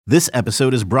This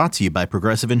episode is brought to you by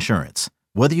Progressive Insurance.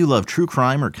 Whether you love true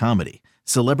crime or comedy,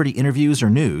 celebrity interviews or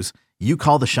news, you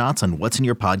call the shots on what's in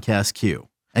your podcast queue.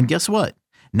 And guess what?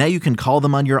 Now you can call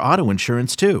them on your auto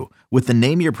insurance too with the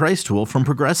Name Your Price tool from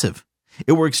Progressive.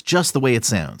 It works just the way it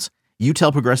sounds. You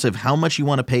tell Progressive how much you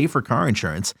want to pay for car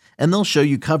insurance, and they'll show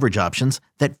you coverage options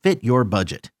that fit your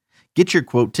budget. Get your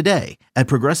quote today at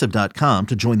Progressive.com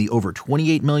to join the over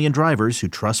 28 million drivers who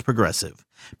trust Progressive.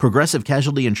 Progressive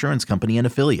Casualty Insurance Company and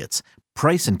Affiliates.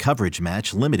 Price and coverage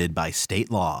match limited by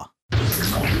state law.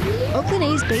 Oakland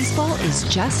A's baseball is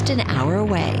just an hour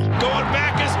away. Going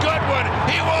back is Goodwin.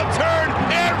 He will turn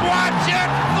and watch it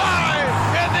fly.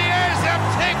 And the A's have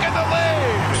taken the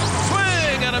lead.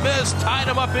 Swing and a miss. Tied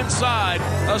him up inside.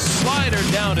 A slider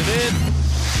down and in.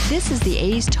 This is the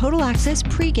A's Total Access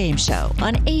pregame show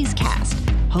on A's Cast,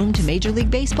 home to Major League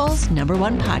Baseball's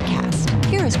 #1 podcast.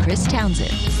 Here is Chris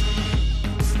Townsend.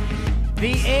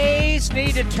 The A's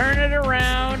need to turn it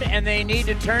around, and they need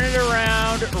to turn it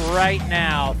around right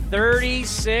now.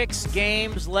 36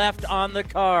 games left on the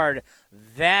card.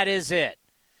 That is it.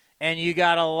 And you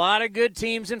got a lot of good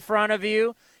teams in front of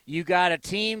you. You got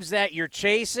teams that you're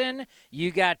chasing.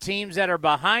 You got teams that are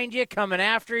behind you, coming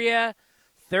after you.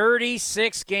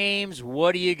 36 games,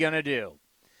 what are you going to do?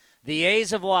 The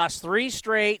A's have lost 3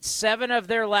 straight, 7 of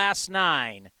their last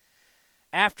 9,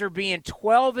 after being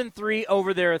 12-3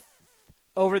 over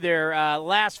their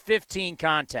last 15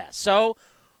 contests. So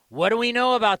what do we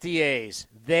know about the A's?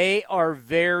 They are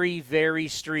very, very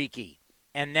streaky,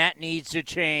 and that needs to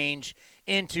change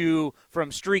into from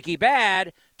streaky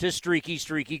bad to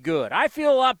streaky good. I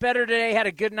feel a lot better today, had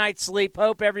a good night's sleep.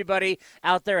 Hope everybody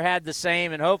out there had the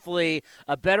same, and hopefully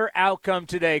a better outcome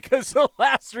today, because the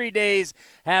last 3 days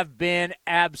have been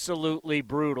absolutely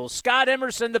brutal. Scott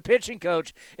Emerson, the pitching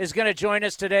coach, is going to join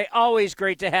us today. Always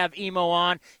great to have Emo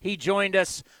on. He joined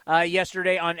us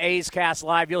yesterday on A's Cast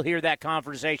Live. You'll hear that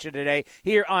conversation today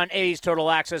here on A's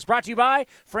Total Access. Brought to you by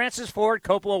Francis Ford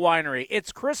Coppola Winery.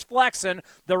 It's Chris Flexen,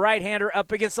 the right-hander,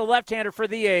 up against the left-hander for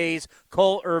the A's,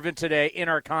 Cole Irvin, today in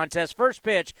our contest. First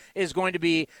pitch is going to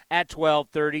be at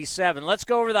 12:37. Let's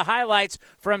go over the highlights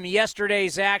from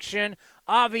yesterday's action.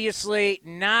 Obviously,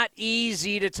 not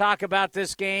easy to talk about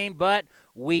this game, but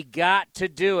we got to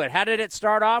do it. How did it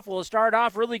start off? Well, it started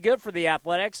off really good for the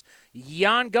Athletics.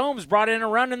 Yan Gomes brought in a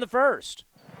run in the first.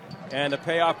 And the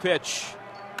payoff pitch.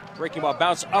 Breaking ball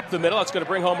bounce up the middle. That's going to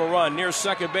bring home a run. Near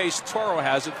second base, Toro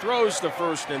has it. Throws the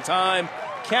first in time.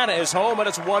 Canna is home, and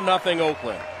it's 1-0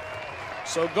 Oakland.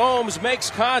 So Gomes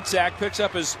makes contact, picks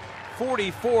up his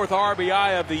 44th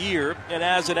RBI of the year, and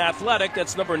as an Athletic,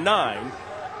 that's number 9.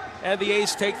 And the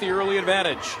A's take the early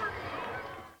advantage.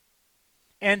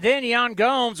 And then Yan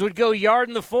Gomes would go yard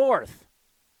in the fourth.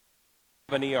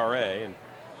 An ERA, and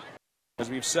as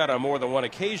we've said on more than one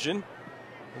occasion,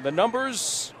 the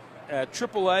numbers at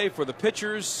AAA for the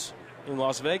pitchers in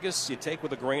Las Vegas, you take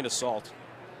with a grain of salt.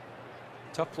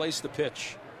 Tough place to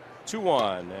pitch.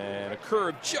 2-1, and a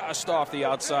curve just off the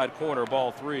outside corner,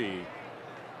 ball 3.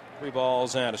 3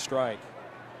 balls and a strike.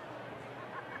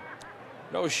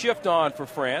 No shift on for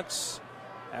France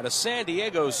at a San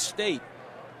Diego State.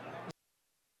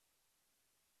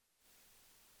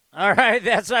 All right,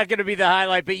 that's not going to be the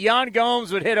highlight, but Yan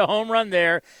Gomes would hit a home run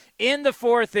there in the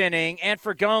 4th inning, and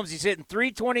for Gomes, he's hitting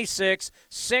 .326,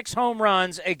 6 home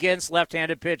runs against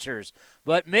left-handed pitchers.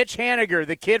 But Mitch Haniger,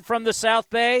 the kid from the South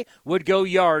Bay, would go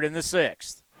yard in the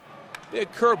 6th.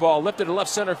 Big curveball lifted to left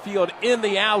center field in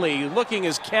the alley, looking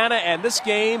as Canna, and this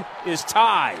game is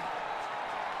tied.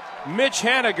 Mitch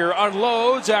Haniger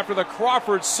unloads after the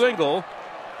Crawford single,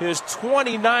 his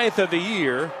 29th of the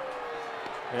year.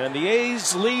 And the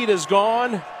A's lead is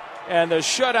gone, and the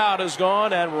shutout is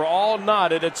gone, and we're all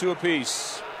knotted at 2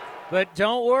 apiece. But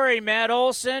don't worry, Matt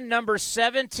Olson, number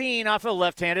 17 off a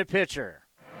left-handed pitcher.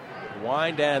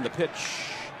 Wind and the pitch.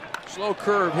 Slow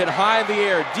curve hit high in the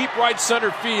air, deep right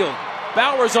center field.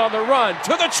 Bauer's on the run,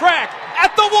 to the track,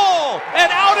 at the wall, and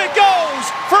out it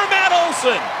goes for Matt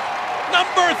Olson,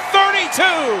 number 32.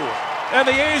 And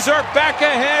the A's are back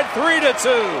ahead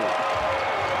 3-2.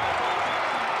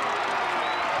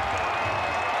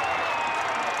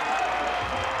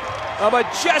 A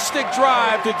majestic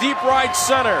drive to deep right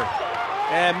center.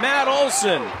 And Matt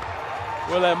Olson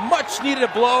with a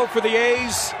much-needed blow for the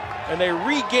A's. And they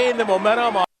regain the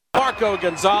momentum on Marco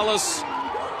Gonzalez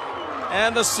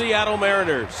and the Seattle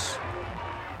Mariners.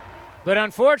 But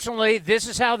unfortunately, this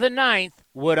is how the 9th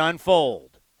would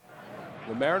unfold.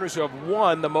 The Mariners have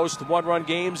won the most one-run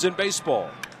games in baseball.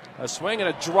 A swing and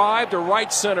a drive to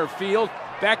right center field.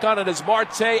 Back on it is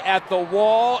Marte at the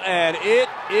wall, and it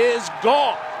is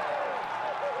gone.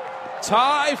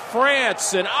 Ty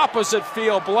France, an opposite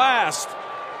field blast,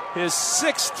 his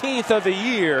 16th of the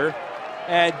year,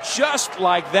 and just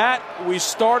like that, we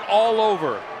start all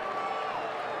over.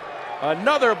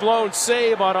 Another blown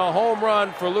save on a home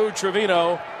run for Lou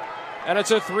Trevino, and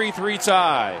it's a 3-3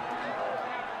 tie.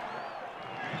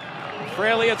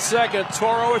 Fraley at second,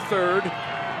 Toro at third.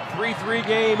 3-3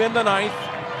 game in the ninth.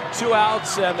 2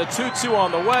 outs and the 2-2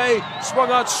 on the way. Swung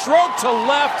on, stroke to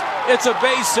left. It's a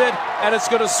base hit, and it's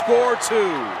going to score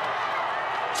 2.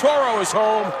 Toro is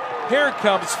home. Here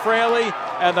comes Fraley,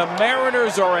 and the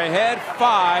Mariners are ahead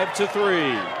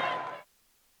 5-3.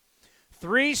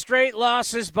 3 straight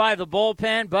losses by the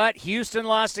bullpen, but Houston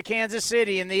lost to Kansas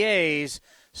City, and the A's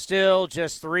still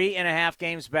just 3.5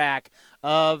 games back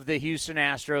of the Houston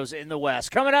Astros in the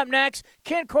West. Coming up next,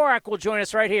 Ken Korach will join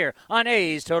us right here on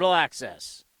A's Total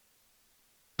Access.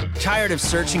 Tired of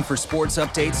searching for sports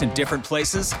updates in different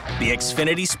places? The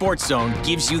Xfinity Sports Zone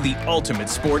gives you the ultimate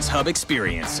sports hub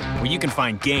experience, where you can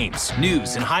find games,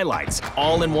 news, and highlights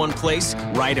all in one place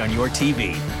right on your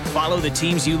TV. Follow the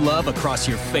teams you love across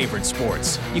your favorite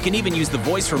sports. You can even use the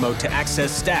voice remote to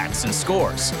access stats and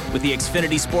scores. With the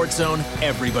Xfinity Sports Zone,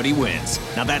 everybody wins.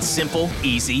 Now that's simple,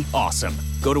 easy, awesome.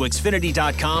 Go to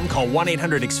Xfinity.com, call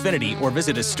 1-800-XFINITY, or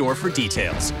visit a store for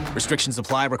details. Restrictions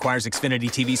apply. Requires Xfinity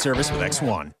TV service with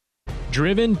X1.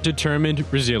 Driven, determined,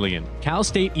 resilient. Cal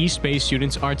State East Bay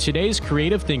students are today's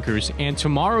creative thinkers and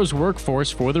tomorrow's workforce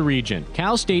for the region.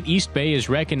 Cal State East Bay is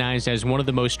recognized as one of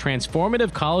the most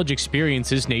transformative college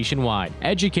experiences nationwide,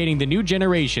 educating the new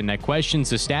generation that questions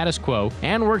the status quo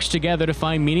and works together to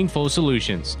find meaningful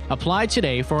solutions. Apply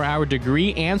today for our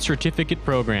degree and certificate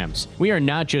programs. We are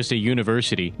not just a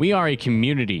university, we are a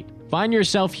community. Find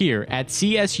yourself here at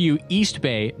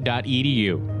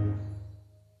csueastbay.edu.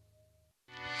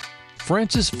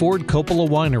 Francis Ford Coppola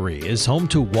Winery is home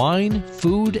to wine,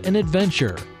 food, and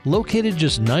adventure. Located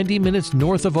just 90 minutes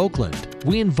north of Oakland,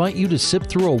 we invite you to sip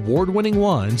through award-winning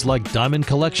wines like Diamond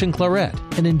Collection Claret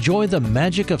and enjoy the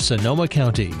magic of Sonoma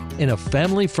County in a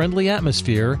family-friendly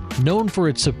atmosphere known for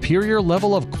its superior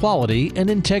level of quality and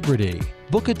integrity.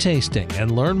 Book a tasting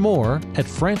and learn more at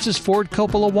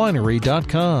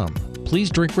francisfordcoppolawinery.com.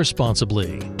 Please drink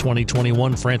responsibly.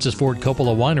 2021 Francis Ford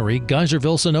Coppola Winery,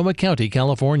 Geyserville, Sonoma County,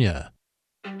 California.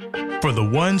 For the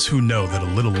ones who know that a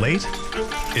little late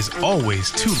is always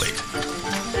too late,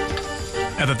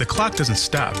 and that the clock doesn't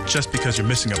stop just because you're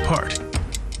missing a part,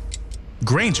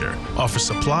 Grainger offers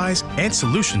supplies and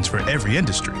solutions for every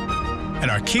industry. And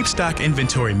our Keep Stock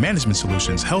inventory management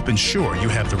solutions help ensure you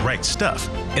have the right stuff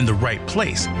in the right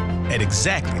place at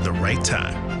exactly the right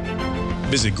time.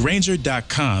 Visit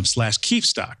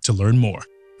Grainger.com/keepstock to learn more.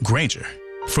 Grainger,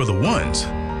 for the ones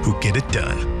who get it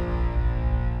done.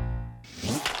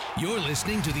 You're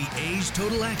listening to the A's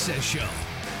Total Access Show.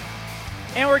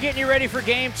 And we're getting you ready for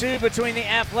Game 2 between the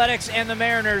Athletics and the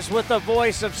Mariners with the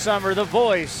voice of summer, the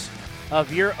voice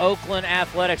of your Oakland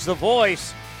Athletics, the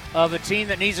voice of a team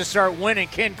that needs to start winning.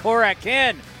 Ken Korach.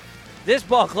 Ken, this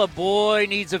ball club, boy,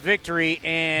 needs a victory,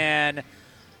 and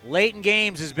late in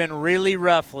games has been really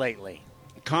rough lately.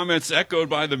 Comments echoed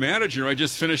by the manager. I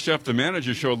just finished up the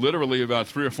manager show literally about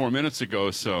 3 or 4 minutes ago.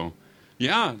 So,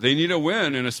 yeah, they need a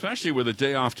win, and especially with a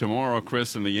day off tomorrow,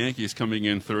 Chris, and the Yankees coming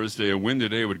in Thursday, a win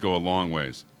today would go a long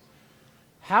ways.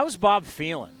 How's Bob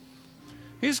feeling?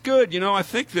 He's good. I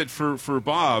think that for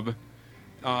Bob,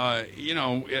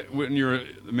 when you're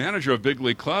the manager of a big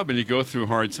league club and you go through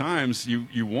hard times,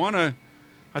 you want to –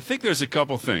 I think there's a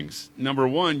couple things. Number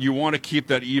one, you want to keep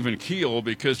that even keel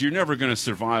because you're never going to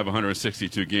survive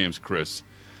 162 games, Chris.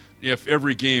 If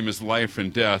every game is life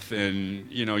and death, and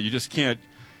you just can't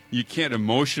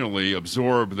emotionally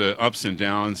absorb the ups and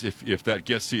downs if that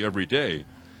gets to you every day.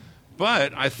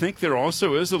 But I think there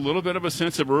also is a little bit of a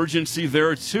sense of urgency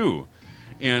there too,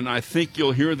 and I think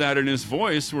you'll hear that in his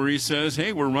voice where he says,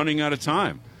 "Hey, we're running out of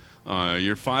time.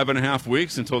 You're 5.5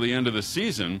 weeks until the end of the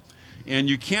season." And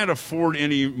you can't afford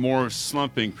any more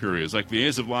slumping periods. Like the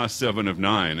A's have lost 7 of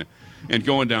 9. And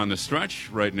going down the stretch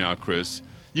right now, Chris,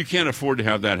 you can't afford to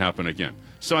have that happen again.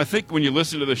 So I think when you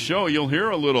listen to the show, you'll hear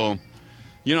a little,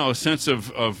 sense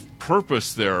of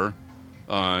purpose there.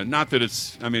 Not that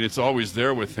it's always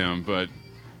there with him, but,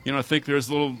 I think there's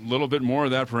a little bit more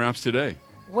of that perhaps today.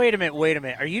 Wait a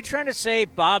minute. Are you trying to say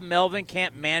Bob Melvin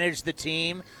can't manage the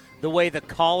team the way the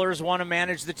callers want to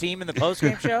manage the team in the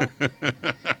postgame show?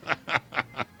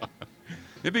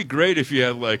 It'd be great if you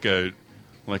had like a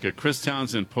Chris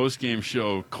Townsend postgame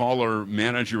show caller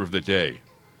manager of the day.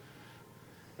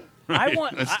 Right?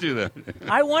 Let's do that.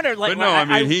 I wonder, but no,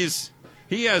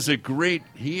 he has a great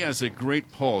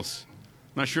pulse.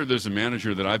 I'm not sure there's a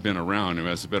manager that I've been around who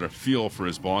has a better feel for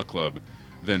his ball club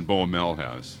than Bo Mel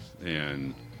has.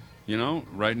 And,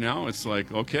 right now it's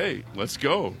like, okay, let's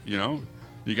go. You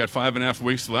got 5.5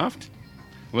 weeks left.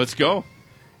 Let's go.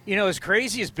 As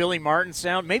crazy as Billy Martin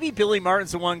sound, maybe Billy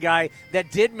Martin's the one guy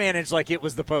that did manage like it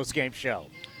was the post-game show.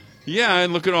 Yeah,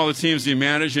 and look at all the teams he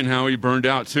managed and how he burned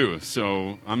out, too.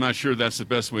 So I'm not sure that's the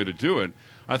best way to do it.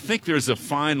 I think there's a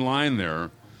fine line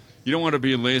there. You don't want to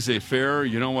be laissez-faire.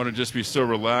 You don't want to just be so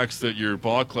relaxed that your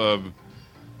ball club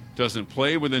doesn't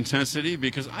play with intensity,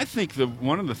 because I think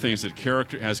one of the things that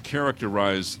has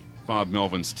characterized Bob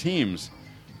Melvin's teams,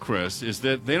 Chris, is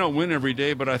that they don't win every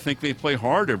day, but I think they play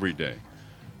hard every day.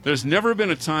 There's never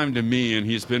been a time to me, and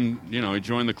he's been, he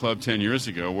joined the club 10 years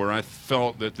ago, where I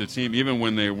felt that the team, even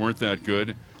when they weren't that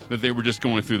good, that they were just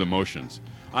going through the motions.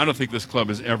 I don't think this club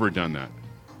has ever done that.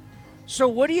 So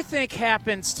what do you think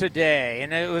happens today?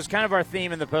 And it was kind of our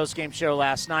theme in the postgame show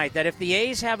last night, that if the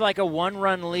A's have like a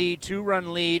 1-run lead,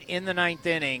 2-run lead in the 9th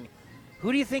inning,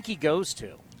 who do you think he goes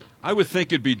to? I would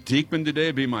think it'd be Diekman today,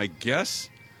 would be my guess.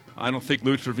 I don't think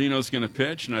Lou Trevino's going to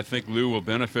pitch, and I think Lou will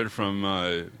benefit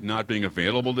from not being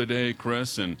available today,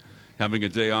 Chris, and having a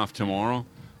day off tomorrow.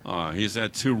 He's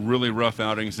had 2 really rough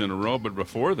outings in a row, but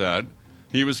before that,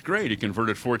 he was great. He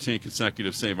converted 14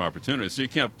 consecutive save opportunities, so you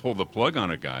can't pull the plug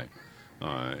on a guy.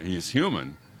 He's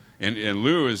human, and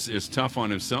Lou is tough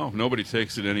on himself. Nobody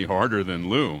takes it any harder than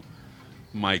Lou.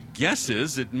 My guess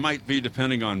is it might be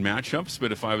depending on matchups,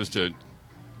 but if I was to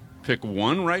pick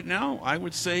one right now, I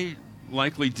would say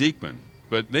likely Diekman.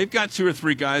 But they've got 2 or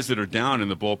 3 guys that are down in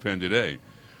the bullpen today.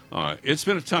 It's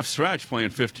been a tough stretch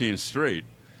playing 15 straight.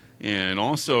 And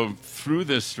also through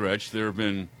this stretch, there have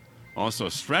been also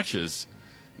stretches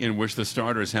in which the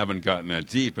starters haven't gotten that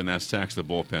deep, and that's taxed the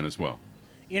bullpen as well.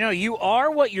 You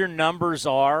are what your numbers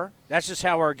are. That's just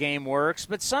how our game works.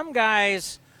 But some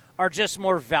guys are just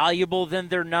more valuable than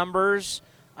their numbers.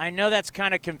 I know that's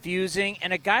kind of confusing.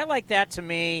 And a guy like that to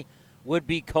me would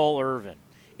be Cole Irvin.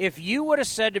 If you would have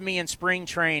said to me in spring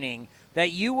training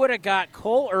that you would have got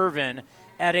Cole Irvin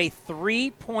at a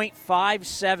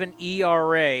 3.57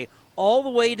 ERA all the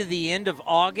way to the end of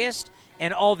August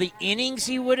and all the innings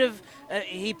he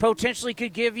potentially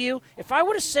could give you, if I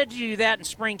would have said to you that in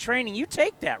spring training, you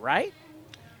take that, right?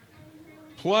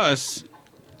 Plus,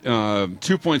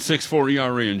 2.64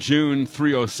 ERA in June,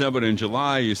 3.07 in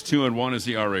July. He's 2-1. His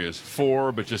ERA is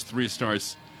 4, but just 3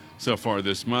 starts so far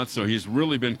this month. So he's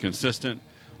really been consistent.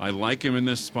 I like him in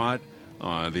this spot.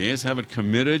 The A's haven't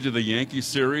committed to the Yankees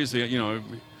series.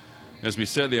 As we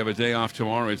said, they have a day off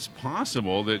tomorrow. It's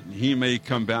possible that he may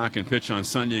come back and pitch on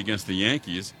Sunday against the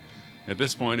Yankees. At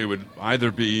this point, it would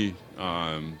either be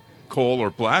Cole or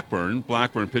Blackburn.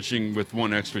 Blackburn pitching with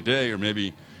 1 extra day, or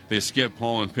maybe they skip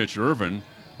Paul and pitch Irvin.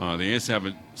 The A's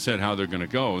haven't said how they're going to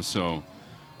go. So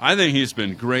I think he's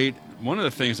been great. One of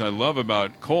the things I love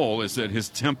about Cole is that his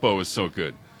tempo is so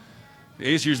good. The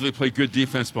A's usually play good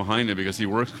defense behind him because he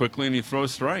works quickly and he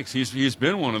throws strikes. He's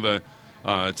been one of the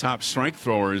top strike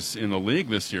throwers in the league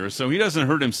this year, so he doesn't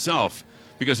hurt himself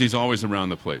because he's always around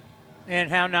the plate.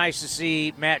 And how nice to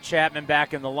see Matt Chapman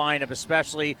back in the lineup,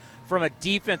 especially from a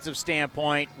defensive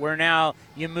standpoint, where now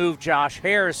you move Josh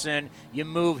Harrison, you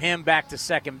move him back to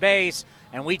second base,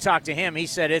 and we talked to him. He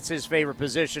said it's his favorite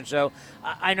position. So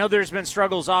I know there's been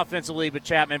struggles offensively with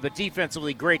Chapman, but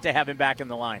defensively, great to have him back in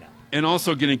the lineup. And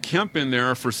also getting Kemp in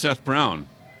there for Seth Brown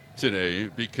today,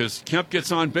 because Kemp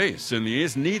gets on base, and the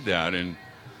A's need that. And,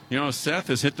 Seth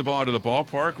has hit the ball out of the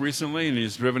ballpark recently, and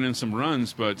he's driven in some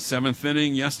runs. But 7th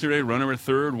inning yesterday, runner at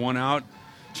third, 1 out,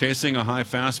 chasing a high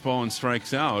fastball and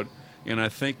strikes out. And I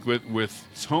think with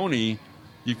Tony,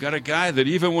 you've got a guy that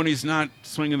even when he's not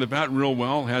swinging the bat real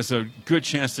well, has a good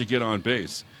chance to get on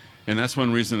base. And that's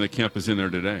one reason that Kemp is in there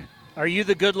today. Are you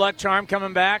the good luck charm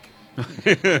coming back?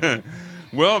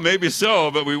 Well, maybe so,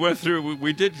 but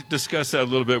we did discuss that a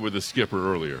little bit with the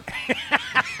skipper earlier.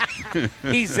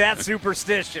 He's that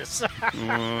superstitious.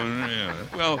 Yeah.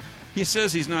 Well, he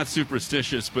says he's not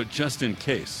superstitious, but just in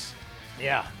case.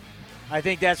 Yeah. I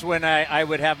think that's when I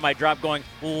would have my drop going,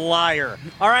 liar.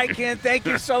 All right, Ken, thank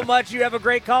you so much. You have a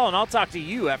great call, and I'll talk to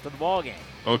you after the ball game.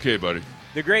 Okay, buddy.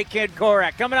 The great Kid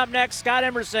Korach. Coming up next, Scott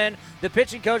Emerson, the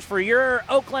pitching coach for your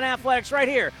Oakland Athletics, right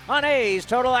here on A's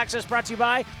Total Access, brought to you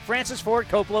by Francis Ford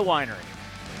Coppola Winery.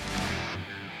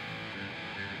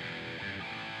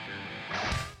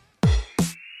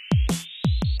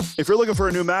 If you're looking for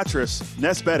a new mattress,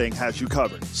 Nest Bedding has you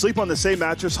covered. Sleep on the same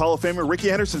mattress Hall of Famer Ricky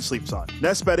Henderson sleeps on.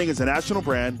 Nest Bedding is a national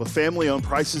brand with family-owned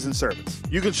prices and service.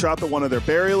 You can shop at one of their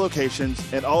Barrier locations,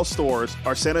 and all stores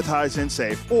are sanitized and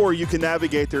safe, or you can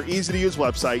navigate their easy-to-use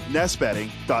website,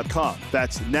 nestbedding.com.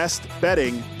 That's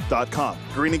nestbedding.com. nestbetting.com.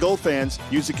 Green and gold fans,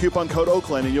 use the coupon code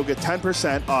Oakland and you'll get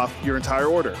 10% off your entire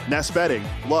order. Nest Betting,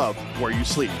 love where you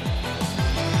sleep.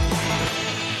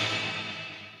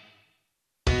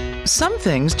 Some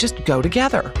things just go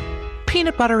together.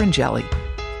 Peanut butter and jelly,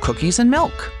 cookies and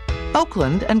milk,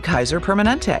 Oakland and Kaiser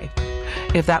Permanente.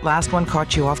 If that last one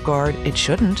caught you off guard, it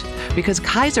shouldn't, because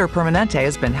Kaiser Permanente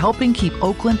has been helping keep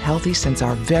Oakland healthy since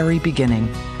our very beginning.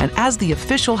 And as the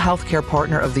official healthcare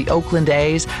partner of the Oakland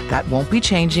A's, that won't be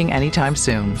changing anytime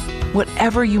soon.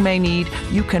 Whatever you may need,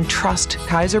 you can trust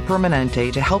Kaiser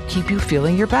Permanente to help keep you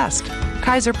feeling your best.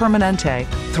 Kaiser Permanente.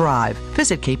 Thrive.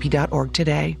 Visit kp.org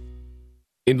today.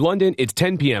 In London, it's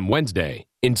 10 p.m. Wednesday.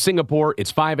 In Singapore, it's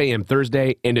 5 a.m.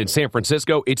 Thursday. And in San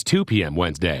Francisco, it's 2 p.m.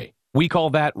 Wednesday. We call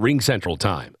that Ring Central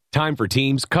Time. Time for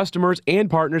teams, customers, and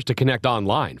partners to connect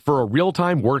online for a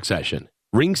real-time work session.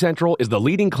 Ring Central is the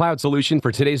leading cloud solution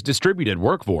for today's distributed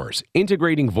workforce,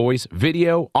 integrating voice,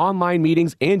 video, online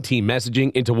meetings, and team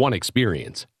messaging into one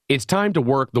experience. It's time to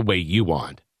work the way you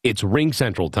want. It's Ring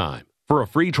Central Time. For a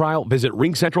free trial, visit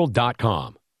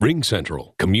ringcentral.com. Ring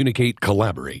Central. Communicate,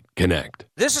 collaborate, connect.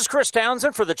 This is Chris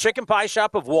Townsend for the Chicken Pie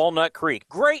Shop of Walnut Creek.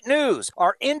 Great news!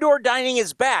 Our indoor dining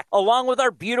is back, along with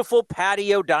our beautiful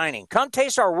patio dining. Come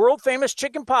taste our world-famous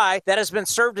chicken pie that has been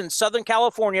served in Southern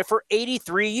California for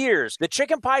 83 years. The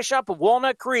Chicken Pie Shop of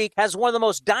Walnut Creek has one of the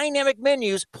most dynamic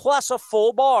menus, plus a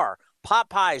full bar.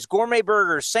 Pot pies, gourmet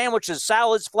burgers, sandwiches,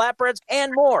 salads, flatbreads,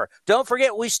 and more. Don't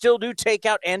forget, we still do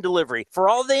takeout and delivery. For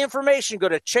all the information, go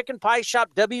to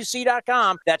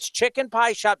chickenpieshopwc.com. That's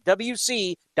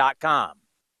chickenpieshopwc.com.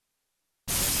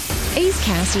 A's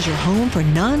Cast is your home for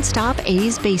nonstop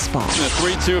A's baseball. The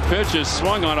 3-2 pitch is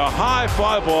swung on a high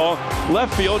fly ball.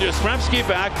 Left field, Yastrzemski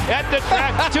back at the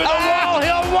track to the wall.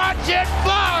 He'll watch it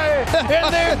fly. And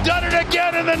they've done it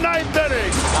again in the ninth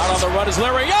inning. Out on the run is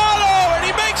Liriano, and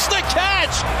he makes the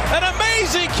catch. An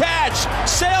amazing catch.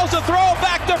 Sails the throw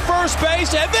back to first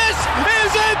base, and this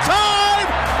is in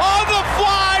time on the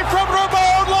fly from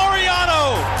Ramon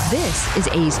Liriano. This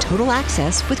is A's Total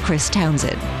Access with Chris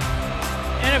Townsend.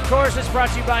 And, of course, it's brought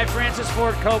to you by Francis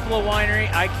Ford Coppola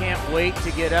Winery. I can't wait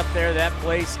to get up there. That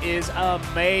place is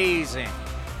amazing.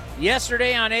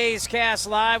 Yesterday on A's Cast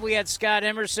Live, we had Scott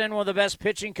Emerson, one of the best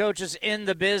pitching coaches in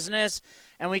the business.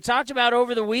 And we talked about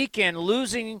over the weekend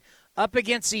losing up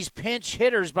against these pinch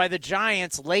hitters by the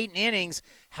Giants late in innings,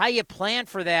 how you plan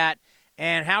for that,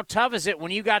 and how tough is it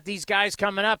when you got these guys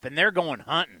coming up and they're going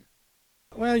hunting.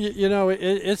 Well,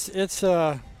 it's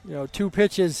two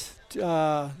pitches.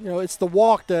 It's the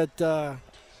walk that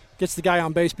gets the guy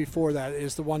on base before that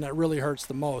is the one that really hurts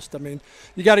the most. I mean,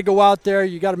 you got to go out there.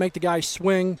 You got to make the guy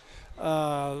swing.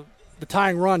 The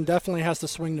tying run definitely has to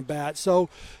swing the bat. So,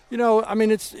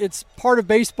 it's part of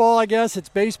baseball, I guess. It's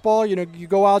baseball. You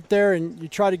go out there and you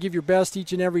try to give your best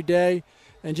each and every day,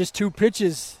 and just two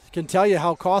pitches can tell you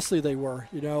how costly they were.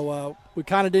 We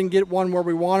kind of didn't get one where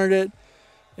we wanted it,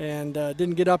 and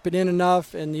didn't get up and in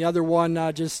enough, and the other one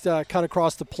just cut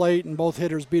across the plate, and both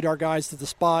hitters beat our guys to the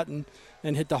spot and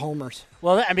hit the homers.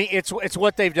 Well, I mean, it's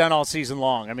what they've done all season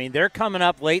long. I mean, they're coming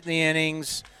up late in the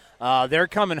innings. They're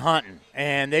coming hunting,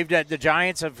 and the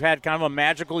Giants have had kind of a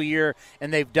magical year,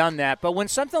 and they've done that. But when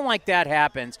something like that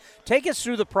happens, take us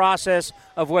through the process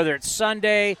of whether it's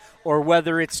Sunday or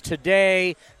whether it's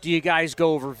today. Do you guys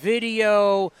go over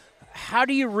video? How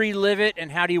do you relive it, and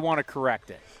how do you want to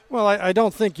correct it? Well, I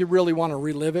don't think you really want to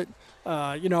relive it.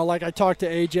 Like I talked to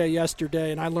AJ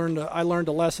yesterday, and I learned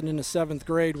a lesson in the 7th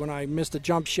grade when I missed a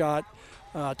jump shot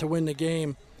to win the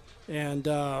game, and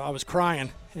I was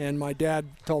crying. And my dad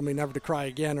told me never to cry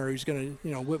again, or he's going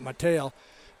to whip my tail.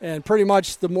 And pretty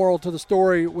much the moral to the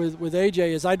story with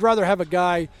AJ is I'd rather have a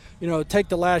guy take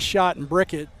the last shot and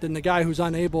brick it than the guy who's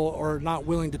unable or not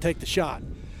willing to take the shot.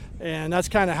 And that's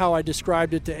kind of how I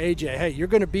described it to AJ. Hey, you're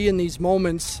going to be in these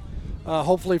moments.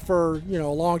 Hopefully for a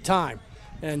long time,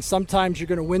 and sometimes you're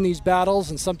going to win these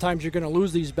battles and sometimes you're going to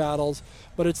lose these battles,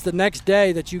 but it's the next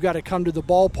day that you got to come to the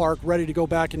ballpark ready to go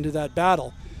back into that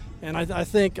battle. And I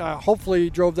think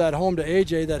hopefully drove that home to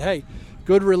AJ that, hey,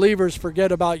 good relievers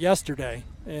forget about yesterday.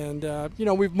 And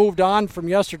we've moved on from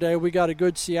yesterday. We got a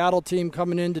good Seattle team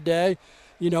coming in today.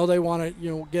 They want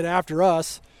to get after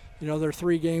us. They're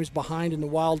 3 games behind in the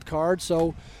wild card,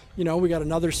 so we got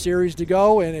another series to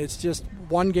go, and it's just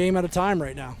one game at a time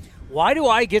right now. Why do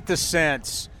I get the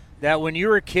sense that when you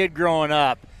were a kid growing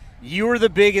up, you were the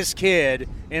biggest kid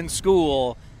in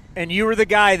school, and you were the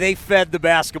guy they fed the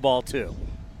basketball to?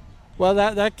 Well,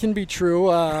 that can be true.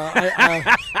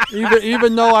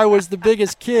 Even though I was the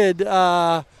biggest kid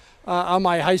on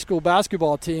my high school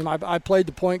basketball team, I played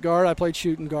the point guard. I played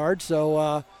shooting guard,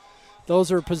 so those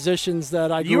are positions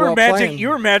that I grew up playing.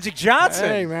 You were Magic Johnson.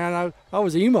 Hey, man, I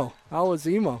was emo.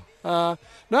 No,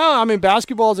 I mean,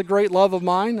 basketball is a great love of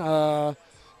mine,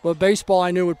 but baseball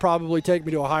I knew would probably take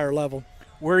me to a higher level.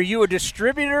 Were you a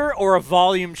distributor or a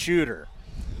volume shooter?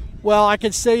 Well, I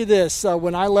can say this.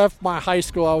 When I left my high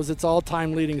school, I was its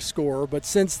all-time leading scorer. But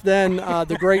since then,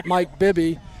 the great Mike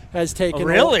Bibby has taken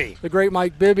Really? The great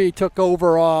Mike Bibby took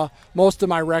over most of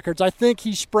my records. I think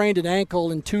he sprained an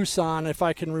ankle in Tucson, if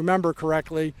I can remember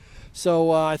correctly.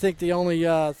 So I think the only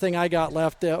thing I got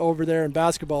left over there in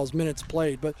basketball is minutes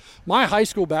played. But my high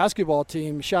school basketball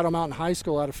team, Shadow Mountain High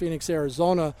School out of Phoenix,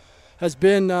 Arizona, has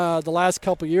been the last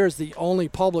couple of years the only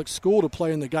public school to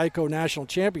play in the Geico National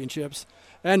Championships.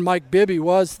 And Mike Bibby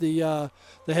was the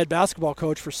head basketball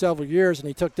coach for several years, and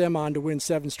he took them on to win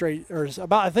 7 straight,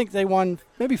 I think they won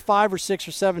maybe 5 or 6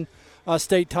 or 7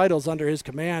 state titles under his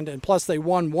command, and plus they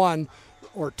won 1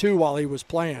 or 2 while he was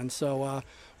playing. So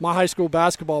my high school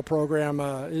basketball program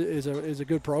is a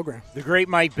good program. The great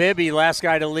Mike Bibby, last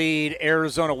guy to lead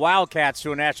Arizona Wildcats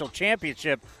to a national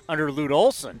championship under Lute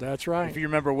Olson. That's right. If you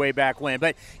remember way back when.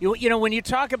 But, you know, when you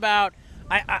talk about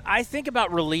I think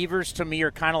about relievers, to me,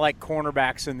 are kind of like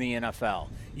cornerbacks in the NFL.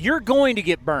 You're going to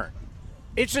get burnt.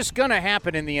 It's just going to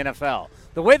happen in the NFL.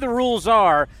 The way the rules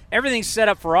are, everything's set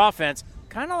up for offense,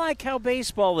 kind of like how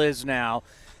baseball is now.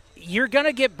 You're going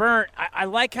to get burnt. I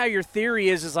like how your theory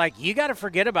is like you got to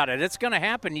forget about it. It's going to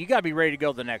happen. You got to be ready to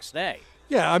go the next day.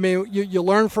 Yeah, I mean, you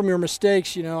learn from your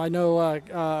mistakes. You know, I know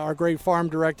our great farm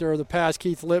director of the past,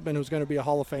 Keith Lippman, who's going to be a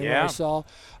Hall of Famer. Yeah. I saw,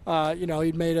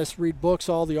 he made us read books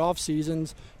all the off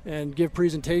seasons and give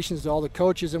presentations to all the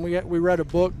coaches. And we read a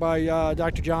book by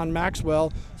Dr. John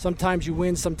Maxwell. Sometimes you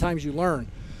win, sometimes you learn.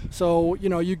 So,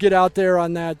 you get out there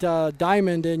on that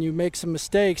diamond and you make some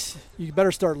mistakes, you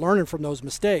better start learning from those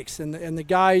mistakes. And the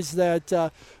guys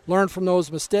that learn from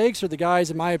those mistakes are the guys,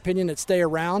 in my opinion, that stay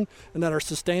around and that are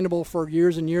sustainable for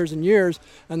years and years and years.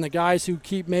 And the guys who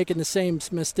keep making the same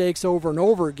mistakes over and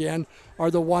over again are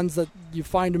the ones that you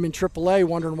find them in AAA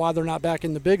wondering why they're not back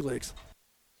in the big leagues.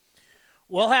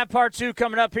 We'll have part 2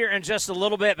 coming up here in just a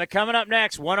little bit, but coming up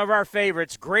next, one of our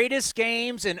favorites, greatest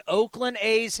games in Oakland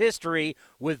A's history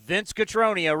with Vince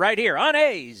Cotroneo right here on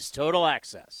A's Total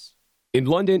Access. In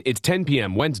London, it's 10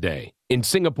 p.m. Wednesday. In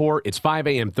Singapore, it's 5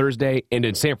 a.m. Thursday. And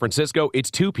in San Francisco,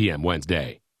 it's 2 p.m.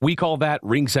 Wednesday. We call that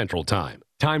Ring Central Time.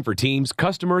 Time for teams,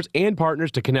 customers, and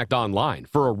partners to connect online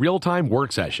for a real-time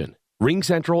work session. Ring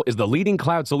Central is the leading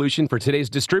cloud solution for today's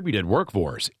distributed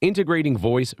workforce, integrating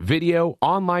voice, video,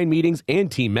 online meetings,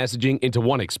 and team messaging into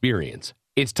one experience.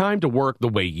 It's time to work the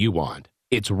way you want.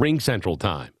 It's Ring Central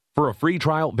time. For a free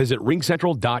trial, visit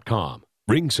ringcentral.com.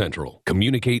 Ring Central.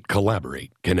 Communicate,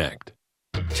 collaborate, connect.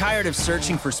 Tired of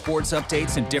searching for sports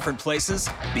updates in different places?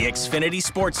 The Xfinity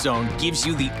Sports Zone gives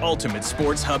you the ultimate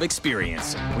sports hub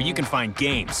experience, where you can find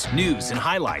games, news, and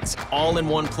highlights all in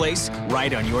one place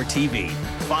right on your TV.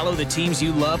 Follow the teams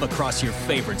you love across your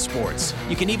favorite sports.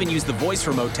 You can even use the voice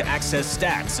remote to access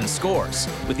stats and scores.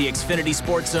 With the Xfinity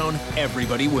Sports Zone,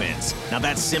 everybody wins. Now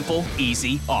that's simple,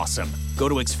 easy, awesome. Go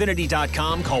to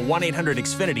Xfinity.com, call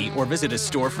 1-800-XFINITY, or visit a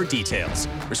store for details.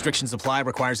 Restrictions apply.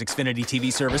 Requires Xfinity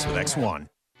TV service with X1.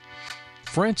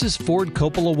 Francis Ford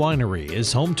Coppola Winery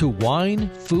is home to wine,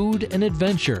 food, and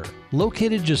adventure.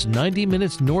 Located just 90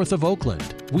 minutes north of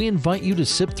Oakland, we invite you to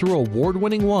sip through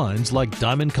award-winning wines like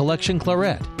Diamond Collection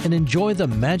Claret and enjoy the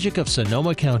magic of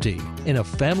Sonoma County in a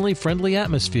family-friendly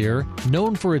atmosphere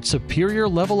known for its superior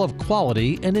level of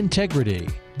quality and integrity.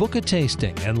 Book a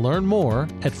tasting and learn more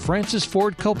at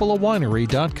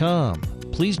francisfordcoppolawinery.com.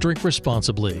 Please drink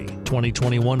responsibly.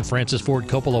 2021 Francis Ford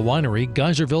Coppola Winery,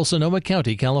 Geyserville, Sonoma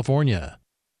County, California.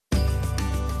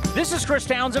 This is Chris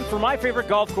Townsend for my favorite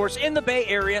golf course in the Bay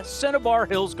Area, Cinnabar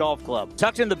Hills Golf Club.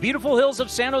 Tucked in the beautiful hills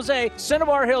of San Jose,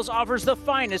 Cinnabar Hills offers the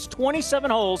finest 27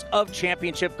 holes of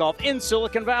championship golf in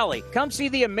Silicon Valley. Come see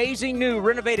the amazing new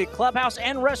renovated clubhouse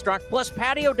and restaurant, plus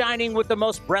patio dining with the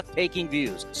most breathtaking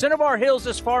views. Cinnabar Hills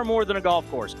is far more than a golf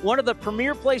course, one of the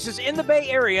premier places in the Bay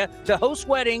Area to host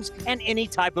weddings and any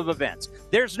type of events.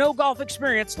 There's no golf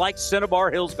experience like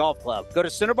Cinnabar Hills Golf Club. Go to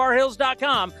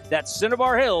CinnabarHills.com. That's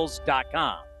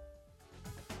CinnabarHills.com.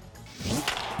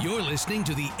 You're listening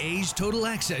to the A's Total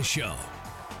Access Show.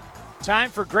 Time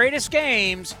for greatest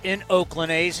games in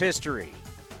Oakland A's history.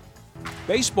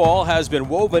 Baseball has been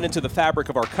woven into the fabric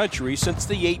of our country since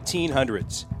the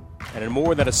 1800s. And in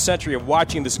more than a century of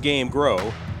watching this game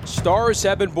grow, stars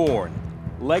have been born,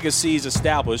 legacies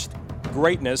established,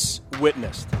 greatness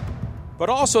witnessed. But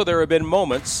also there have been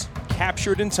moments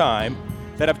captured in time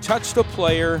that have touched a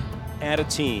player and a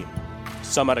team.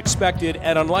 Some unexpected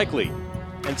and unlikely,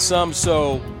 and some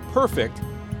so perfect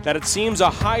that it seems a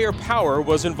higher power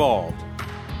was involved.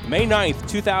 May 9th,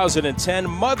 2010,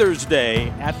 Mother's Day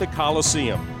at the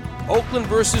Coliseum. Oakland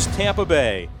versus Tampa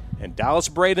Bay. And Dallas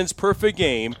Braden's perfect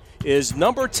game is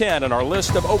number 10 on our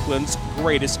list of Oakland's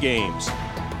greatest games.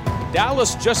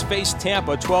 Dallas just faced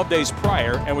Tampa 12 days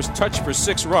prior and was touched for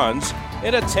 6 runs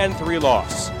in a 10-3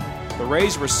 loss. The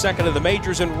Rays were second in the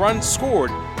majors in runs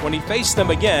scored when he faced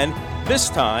them again, this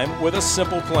time with a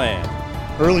simple plan.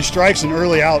 Early strikes and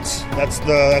early outs. That's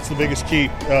the biggest key.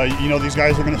 These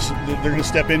guys are they're gonna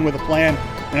step in with a plan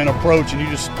and an approach, and you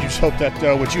just hope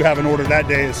that what you have in order that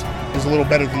day is a little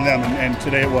better than them, and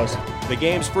today it was. The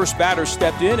game's first batter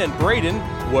stepped in, and Braden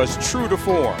was true to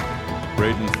form.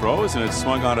 Braden throws, and it's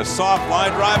swung on a soft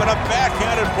line drive and a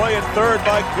backhanded play at third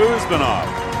by Kuzminov.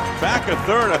 Back at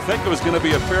third, I think it was going to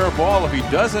be a fair ball if he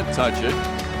doesn't touch it,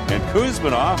 and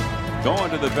Kuzminov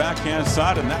going to the backhand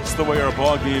side, and that's the way our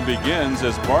ball game begins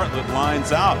as Bartlett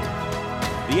lines out.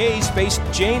 The A's faced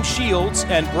James Shields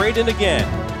and Braden again.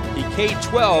 He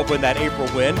K-12 in that April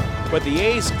win, but the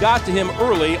A's got to him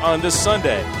early on this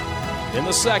Sunday. In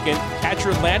the second,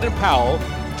 catcher Landon Powell,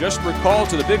 just recalled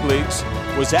to the big leagues,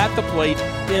 was at the plate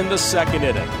in the second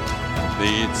inning.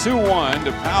 The 2-1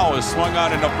 to Powell is swung on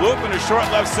in a bloop into short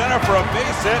left center for a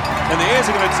base hit, and the A's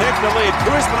are going to take the lead.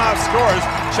 Kuzminov scores.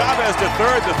 Chavez to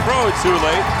third, the throw too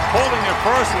late. Holding at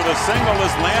first with a single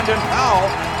is Landon Powell,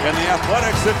 and the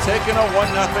Athletics have taken a 1-0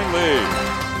 lead.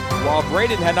 While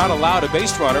Braden had not allowed a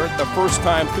base runner the first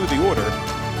time through the order,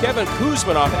 Kevin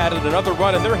Kuzminov added another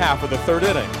run in their half of the third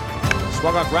inning.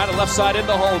 Swung on grounded left side in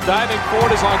the hole. Diving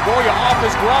forward is Longoria off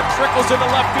his glove, trickles into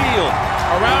left field.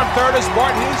 Around third is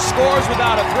Martin. He scores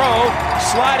without a throw.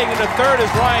 Sliding into third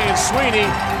is Ryan Sweeney.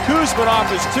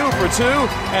 Kuzminov is 2 for 2,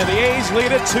 and the A's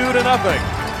lead it 2-0.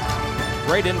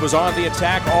 Braden was on the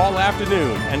attack all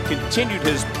afternoon and continued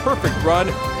his perfect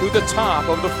run through the top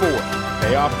of the fourth.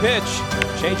 Payoff pitch.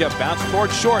 Changeup bounce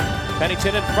toward short.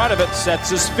 Pennington in front of it sets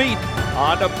his feet.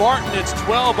 On to Barton. It's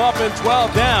 12 up and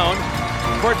 12 down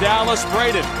for Dallas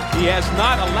Braden. He has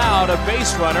not allowed a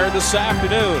base runner this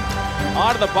afternoon.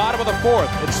 On to the bottom of the fourth.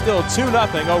 It's still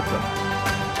 2-0 Oakland.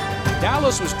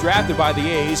 Dallas was drafted by the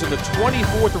A's in the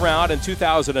 24th round in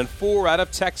 2004 out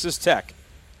of Texas Tech.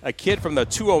 A kid from the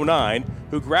 209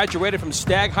 who graduated from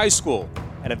Stagg High School.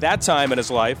 And at that time in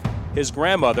his life, his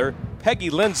grandmother,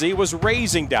 Peggy Lindsay, was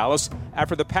raising Dallas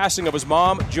after the passing of his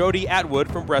mom, Jody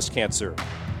Atwood, from breast cancer.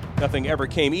 Nothing ever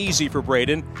came easy for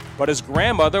Braden, but his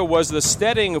grandmother was the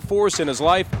steadying force in his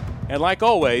life, and like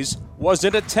always, was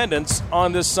in attendance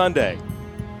on this Sunday.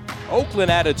 Oakland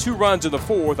added 2 runs in the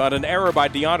fourth on an error by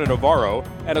Deontay Navarro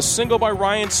and a single by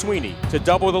Ryan Sweeney to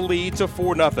double the lead to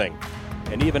 4-0.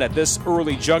 And even at this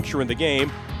early juncture in the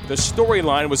game, the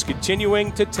storyline was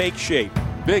continuing to take shape.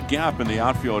 Big gap in the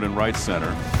outfield and right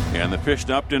center. And the pitch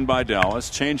dumped in by Dallas.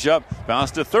 Change up,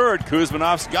 bounce to third.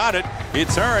 Kuzminov's got it. He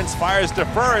turns, fires to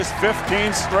first.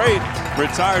 15 straight.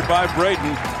 Retired by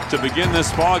Braden to begin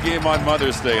this ball game on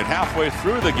Mother's Day. And halfway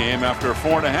through the game, after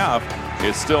 4.5,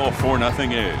 it's still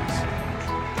 4-0 A's.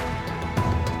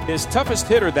 His toughest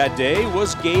hitter that day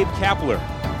was Gabe Kapler.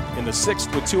 In the sixth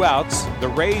with 2 outs, the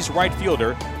Rays right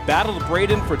fielder battled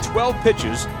Braden for 12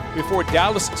 pitches before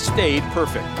Dallas stayed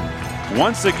perfect.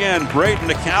 Once again, Braden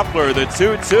to Kapler. The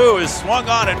 2-2 is swung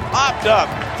on and popped up.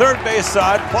 Third base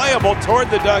side, playable toward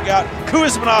the dugout.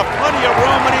 Kuzminov, plenty of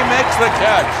room, and he makes the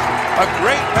catch. A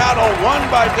great battle won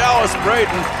by Dallas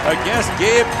Braden against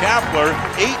Gabe Kapler.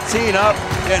 18 up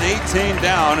and 18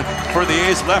 down for the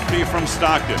A's lefty from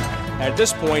Stockton. At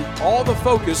this point, all the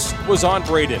focus was on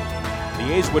Braden.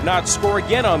 The A's would not score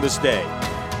again on this day.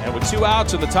 And with 2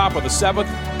 outs in the top of the 7th,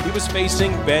 he was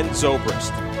facing Ben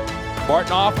Zobrist.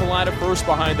 Barton off the line at first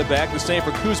behind the back. The same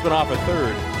for Kuzminov at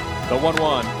third. The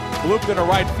 1-1. Blooped into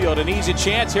right field. An easy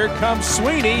chance. Here comes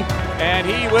Sweeney. And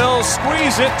he will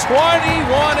squeeze it.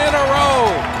 21 in a row.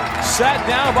 Sat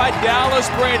down by Dallas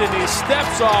Braden. He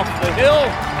steps off the hill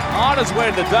on his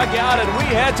way to the dugout. And we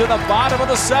head to the bottom of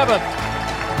the 7th.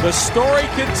 The story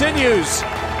continues.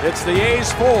 It's the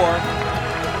A's 4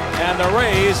 and the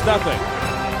Rays nothing.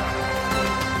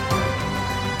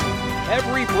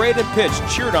 Every Braden pitch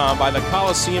cheered on by the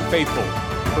Coliseum faithful.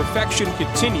 Perfection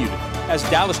continued as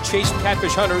Dallas chased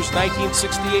Catfish Hunter's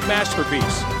 1968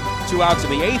 masterpiece. 2 outs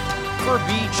in the 8th for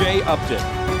B.J. Upton.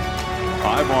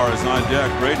 Ivar is on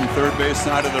deck. Braden third base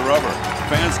side of the rubber.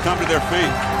 Fans come to their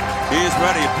feet. He's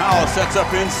ready. Powell sets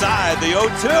up inside. The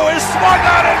 0-2 is swung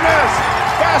on and missed.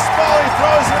 Fastball, he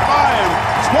throws it by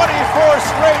him. 24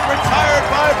 straight retired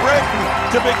by Braden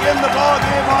to begin the ball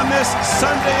game on this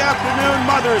Sunday afternoon,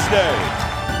 Mother's Day.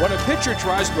 When a pitcher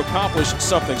tries to accomplish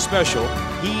something special,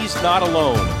 he's not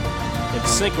alone. in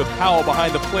sync with Powell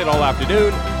behind the plate all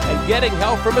afternoon and getting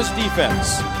help from his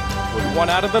defense. With 1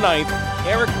 out of the 9th,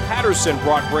 Eric Patterson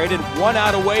brought Braden 1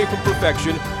 out away from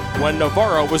perfection when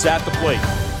Navarro was at the plate.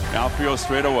 Outfield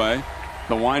straight away.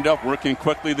 The windup working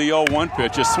quickly. The 0-1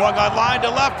 pitch is swung on line to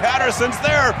left. Patterson's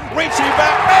there. Reaching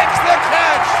back. Makes the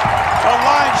catch. A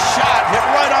line shot hit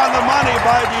right on the money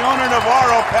by DeOner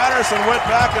Navarro. Patterson went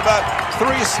back about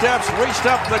 3 steps, reached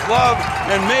up the glove,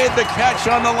 and made the catch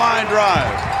on the line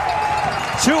drive.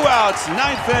 2 outs,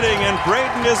 9th inning, and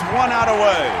Braden is 1 out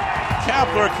away.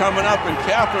 Kapler coming up, and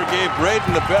Kapler gave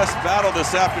Braden the best battle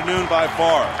this afternoon by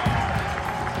far.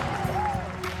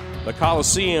 The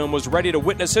Coliseum was ready to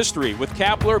witness history with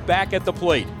Kapler back at the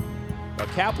plate. Now,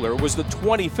 Kapler was the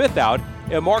 25th out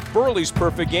in Mark Burley's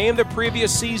perfect game the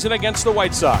previous season against the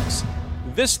White Sox.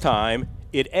 This time,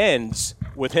 it ends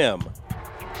with him.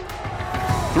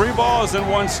 3 balls and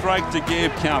 1 strike to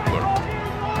Gabe Kapler.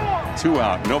 2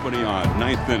 out, nobody on,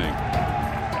 9th inning.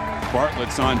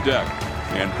 Bartlett's on deck,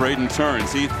 and Braden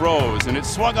turns, he throws, and it's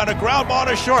swung on a ground ball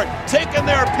to short. Taken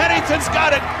there, Pennington's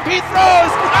got it, he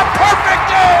throws, a perfect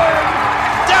game!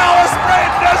 Dallas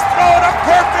Braden has thrown a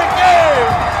perfect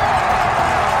game!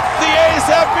 The A's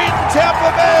have beaten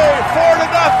Tampa Bay 4-0.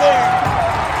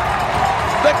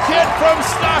 The kid from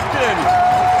Stockton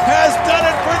has done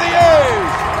it for the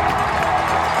A's.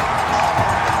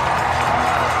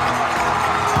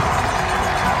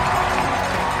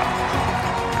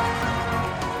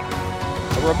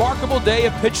 A remarkable day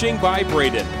of pitching by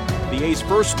Braden. The A's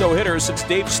first no-hitter since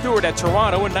Dave Stewart at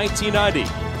Toronto in 1990.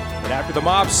 And after the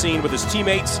mob scene with his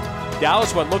teammates,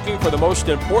 Dallas went looking for the most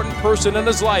important person in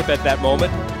his life at that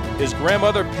moment, his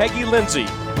grandmother Peggy Lindsay,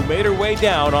 who made her way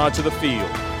down onto the field.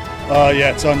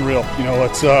 Yeah, it's unreal. You know,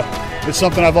 it's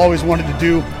something I've always wanted to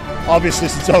do. Obviously,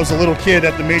 since I was a little kid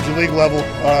at the major league level,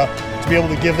 to be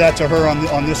able to give that to her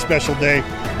on this special day,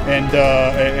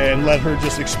 and let her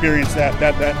just experience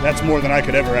that's more than I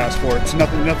could ever ask for. It's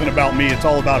nothing about me. It's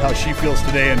all about how she feels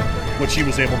today and what she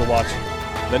was able to watch.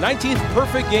 The 19th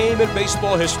perfect game in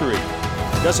baseball history.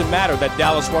 It doesn't matter that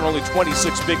Dallas won only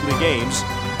 26 big league games,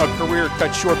 a career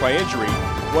cut short by injury.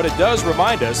 What it does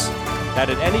remind us that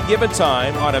at any given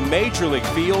time on a major league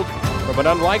field from an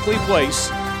unlikely place,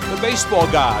 the baseball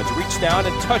gods reach down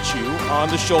and touch you on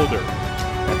the shoulder.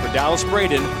 And for Dallas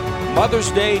Braden,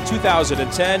 Mother's Day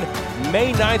 2010,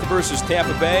 May 9th versus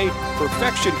Tampa Bay,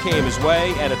 perfection came his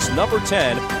way, and it's number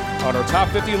 10 on our top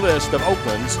 50 list of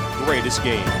Oakland's greatest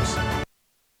games.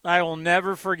 I will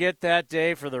never forget that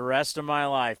day for the rest of my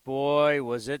life. Boy,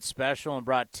 was it special and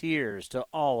brought tears to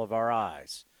all of our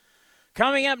eyes.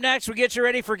 Coming up next, we get you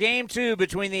ready for Game 2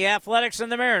 between the Athletics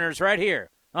and the Mariners right here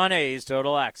on A's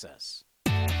Total Access.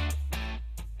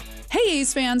 Hey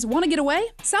A's fans, want to get away?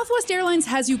 Southwest Airlines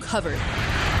has you covered.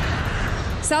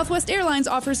 Southwest Airlines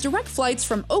offers direct flights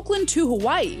from Oakland to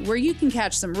Hawaii, where you can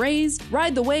catch some rays,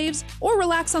 ride the waves, or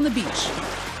relax on the beach.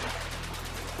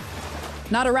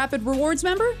 Not a Rapid Rewards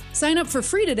member? Sign up for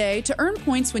free today to earn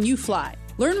points when you fly.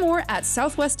 Learn more at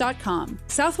southwest.com.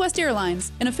 Southwest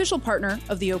Airlines, an official partner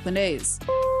of the Oakland A's.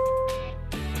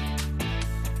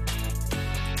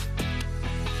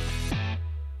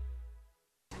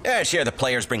 Yeah, sure, the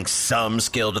players bring some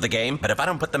skill to the game, but if I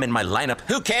don't put them in my lineup,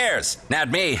 who cares?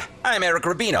 Not me. I'm Eric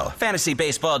Rubino, fantasy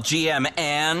baseball GM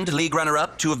and league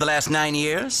runner-up 2 of the last 9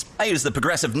 years. I use the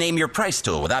Progressive Name Your Price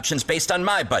tool with options based on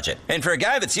my budget. And for a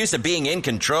guy that's used to being in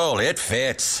control, it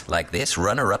fits. Like this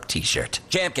runner-up t-shirt.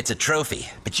 Champ gets a trophy,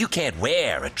 but you can't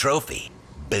wear a trophy.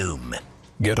 Boom.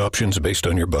 Get options based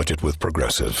on your budget with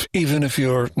Progressive, even if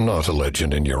you're not a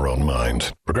legend in your own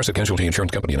mind. Progressive Casualty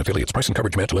Insurance Company and affiliates. Price and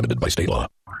coverage match limited by state law.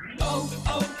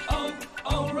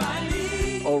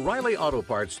 O'Reilly Auto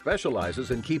Parts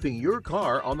specializes in keeping your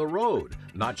car on the road.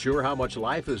 Not sure how much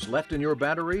life is left in your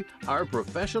battery? Our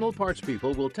professional parts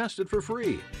people will test it for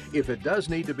free. If it does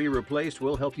need to be replaced,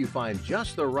 we'll help you find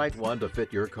just the right one to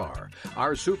fit your car.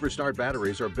 Our Superstart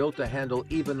batteries are built to handle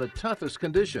even the toughest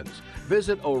conditions.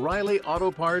 Visit O'Reilly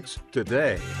Auto Parts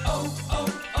today.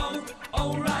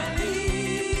 O'Reilly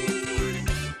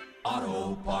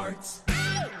Auto Parts.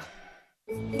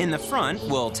 In the front,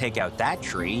 we'll take out that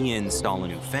tree, install a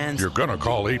new fence. You're gonna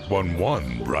call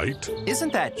 811, right?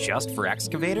 Isn't that just for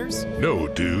excavators? No,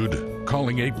 dude.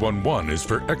 Calling 811 is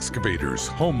for excavators,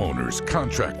 homeowners,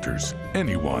 contractors,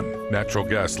 anyone. Natural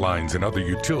gas lines and other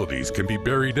utilities can be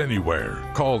buried anywhere.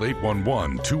 Call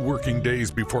 811 2 working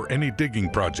days before any digging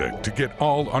project to get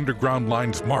all underground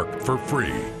lines marked for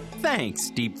free. Thanks,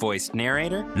 deep-voiced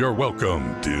narrator. You're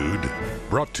welcome, dude.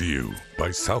 Brought to you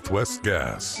by Southwest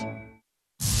Gas.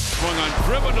 Swung on,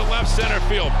 driven to left center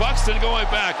field. Buxton going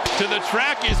back to the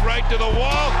track. He's right to the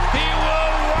wall. He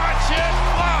will watch it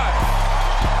fly.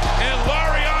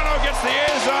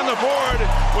 on the board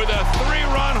with a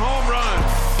 3-run home run.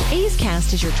 A's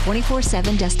Cast is your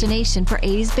 24/7 destination for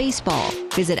A's baseball.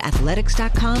 Visit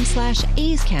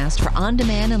athletics.com/A's Cast for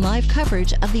on-demand and live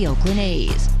coverage of the Oakland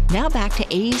A's. Now back to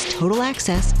A's Total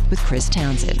Access with Chris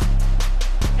Townsend.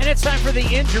 And it's time for the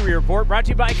injury report, brought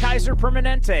to you by Kaiser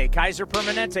Permanente. Kaiser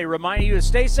Permanente reminding you to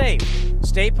stay safe,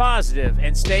 stay positive,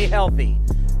 and stay healthy.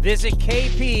 Visit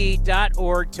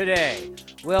kp.org today.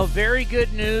 Well, very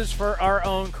good news for our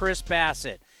own Chris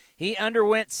Bassett. He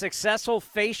underwent successful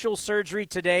facial surgery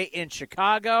today in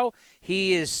Chicago.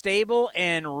 He is stable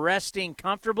and resting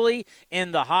comfortably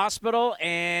in the hospital,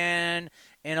 and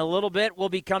in a little bit we'll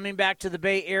be coming back to the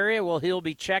Bay Area. Well, he'll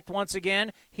be checked once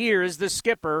again. Here is the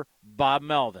skipper, Bob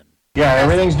Melvin. Yeah,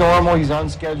 everything's normal. He's on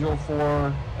schedule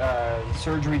for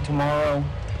surgery tomorrow.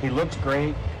 He looks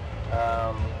great.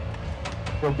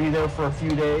 He'll be there for a few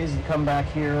days and come back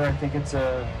here. I think it's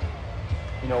a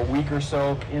week or so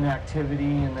of inactivity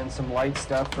and then some light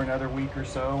stuff for another week or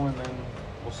so, and then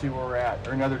we'll see where we're at.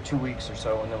 Or another 2 weeks or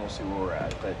so, and then we'll see where we're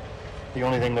at. But the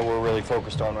only thing that we're really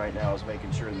focused on right now is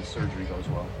making sure the surgery goes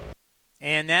well.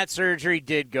 And that surgery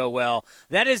did go well.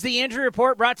 That is the injury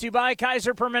report brought to you by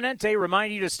Kaiser Permanente.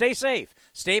 Remind you to stay safe,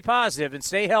 stay positive, and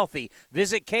stay healthy.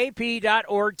 Visit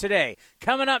kp.org today.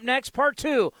 Coming up next, part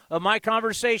 2 of my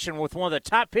conversation with one of the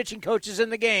top pitching coaches in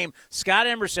the game, Scott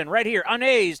Emerson, right here on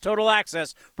A's Total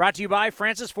Access, brought to you by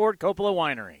Francis Ford Coppola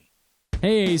Winery.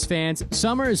 Hey A's fans,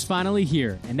 summer is finally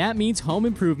here, and that means home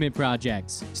improvement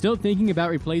projects. Still thinking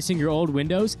about replacing your old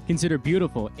windows? Consider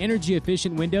beautiful,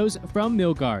 energy-efficient windows from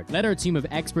Milgard. Let our team of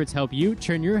experts help you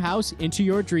turn your house into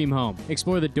your dream home.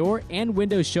 Explore the door and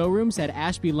window showrooms at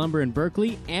Ashby Lumber in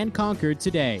Berkeley and Concord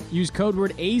today. Use code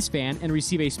word A'sFan and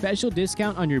receive a special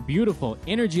discount on your beautiful,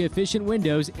 energy-efficient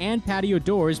windows and patio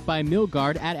doors by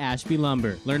Milgard at Ashby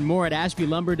Lumber. Learn more at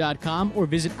ashbylumber.com or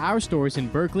visit our stores in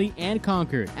Berkeley and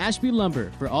Concord. Ashby Lumber,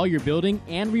 for all your building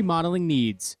and remodeling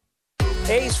needs.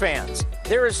 A's fans,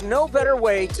 there is no better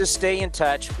way to stay in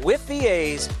touch with the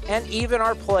A's and even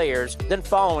our players than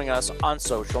following us on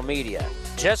social media.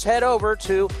 Just head over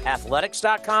to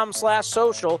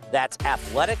athletics.com/social. That's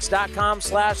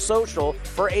athletics.com/social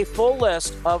for a full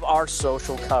list of our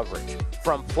social coverage,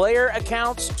 from player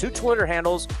accounts to Twitter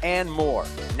handles and more.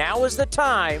 Now is the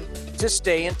time to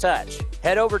stay in touch.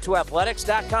 Head over to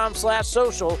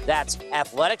athletics.com/social. That's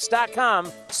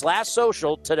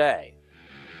athletics.com/social today.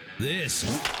 This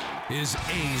is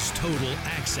A's Total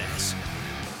Access.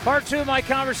 Part 2 of my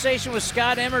conversation with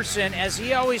Scott Emerson, as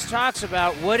he always talks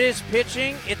about what is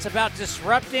pitching. It's about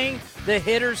disrupting the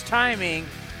hitter's timing,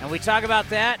 and we talk about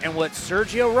that and what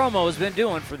Sergio Romo has been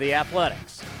doing for the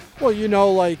Athletics. Well, you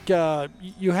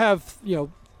have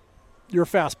your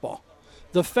fastball.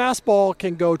 The fastball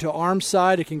can go to arm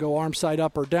side. It can go arm side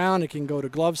up or down. It can go to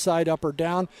glove side up or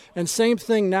down. And same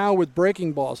thing now with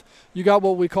breaking balls. You got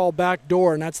what we call back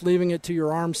door, and that's leaving it to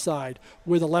your arm side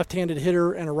with a left-handed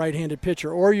hitter and a right-handed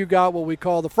pitcher. Or you got what we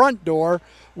call the front door,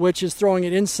 which is throwing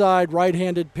it inside,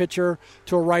 right-handed pitcher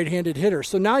to a right-handed hitter.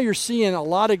 So now you're seeing a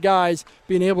lot of guys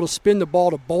being able to spin the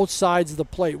ball to both sides of the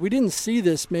plate. We didn't see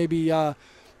this maybe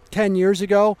 10 years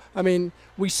ago. I mean,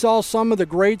 we saw some of the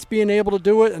greats being able to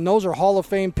do it, and those are Hall of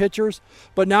Fame pitchers.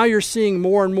 But now you're seeing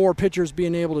more and more pitchers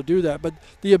being able to do that. But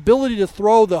the ability to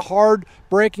throw the hard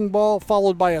breaking ball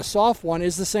followed by a soft one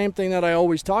is the same thing that I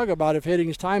always talk about. If hitting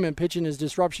is time and pitching is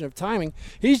disruption of timing,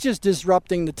 he's just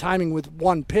disrupting the timing with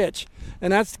one pitch.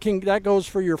 And that goes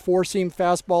for your four-seam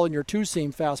fastball and your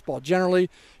two-seam fastball. Generally,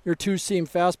 your two-seam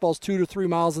fastball is 2 to 3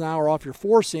 miles an hour off your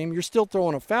four-seam. You're still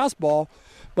throwing a fastball,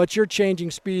 but you're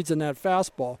changing speeds in that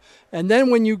fastball. And then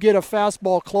when you get a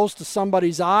fastball close to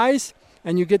somebody's eyes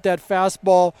and you get that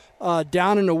fastball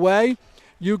down and away,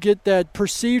 you get that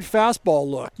perceived fastball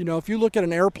look. You know, if you look at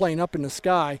an airplane up in the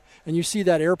sky and you see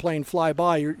that airplane fly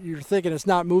by, you're thinking it's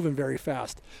not moving very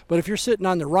fast. But if you're sitting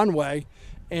on the runway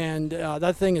and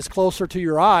that thing is closer to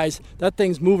your eyes, that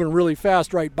thing's moving really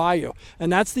fast right by you. And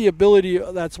that's the ability,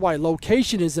 that's why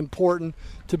location is important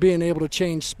to being able to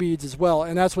change speeds as well.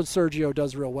 And that's what Sergio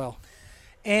does real well.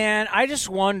 And I just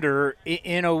wonder,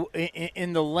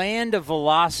 in the land of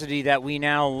velocity that we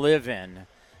now live in,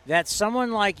 that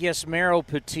someone like Yasmero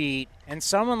Petit and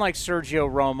someone like Sergio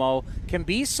Romo can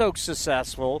be so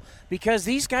successful because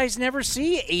these guys never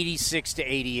see 86 to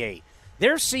 88.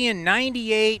 They're seeing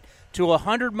 98 to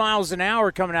 100 miles an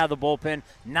hour coming out of the bullpen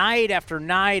night after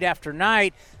night after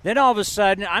night. Then all of a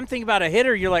sudden, I'm thinking about a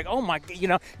hitter, you're like, oh my,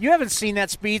 you haven't seen that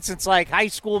speed since like high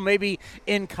school, maybe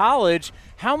in college.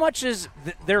 How much is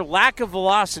their lack of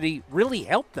velocity really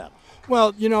helped them?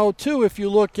 Well, too, if you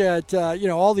look at,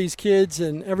 all these kids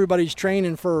and everybody's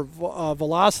training for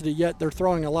velocity, yet they're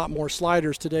throwing a lot more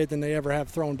sliders today than they ever have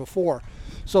thrown before.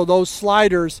 So those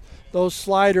sliders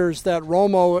that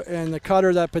Romo and the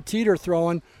cutter that Petit are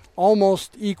throwing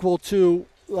almost equal to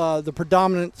the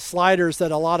predominant sliders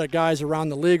that a lot of guys around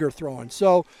the league are throwing.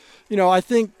 So, I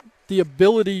think the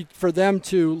ability for them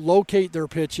to locate their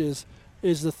pitches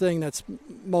is the thing that's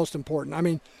most important. I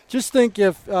mean, just think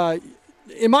if,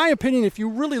 in my opinion, if you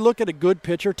really look at a good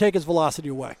pitcher, take his velocity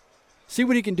away. See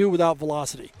what he can do without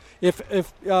velocity. If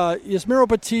Yasmiro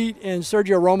Petit and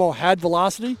Sergio Romo had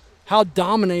velocity, how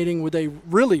dominating would they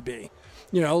really be?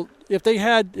 If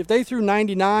they threw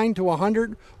 99 to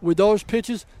 100 with those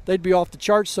pitches, they'd be off the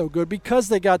charts so good because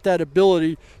they got that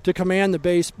ability to command the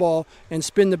baseball and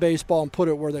spin the baseball and put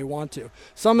it where they want to.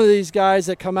 Some of these guys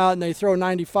that come out and they throw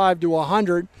 95 to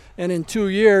 100, and in 2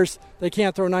 years they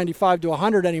can't throw 95 to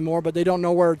 100 anymore, but they don't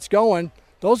know where it's going,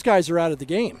 those guys are out of the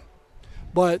game.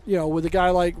 But, with a guy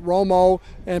like Romo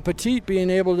and Petit being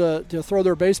able to throw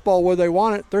their baseball where they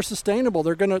want it, they're sustainable.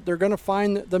 They're gonna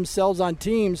find themselves on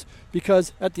teams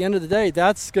because at the end of the day,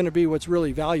 that's going to be what's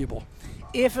really valuable.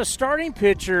 If a starting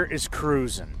pitcher is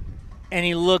cruising and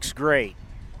he looks great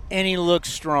and he looks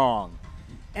strong,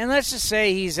 and let's just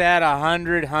say he's at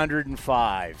 100,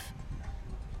 105,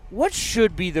 what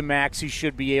should be the max he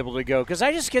should be able to go? Because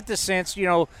I just get the sense,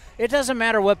 it doesn't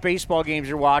matter what baseball games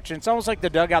you're watching. It's almost like the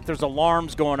dugout, there's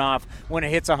alarms going off when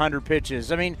it hits 100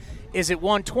 pitches. I mean, is it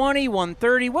 120,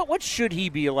 130? What should he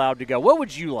be allowed to go? What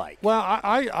would you like? Well,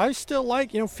 I still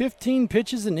like, 15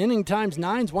 pitches an inning times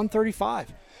 9 is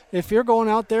 135. If you're going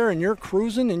out there and you're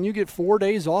cruising and you get 4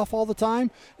 days off all the time,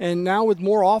 and now with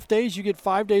more off days, you get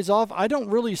 5 days off, I don't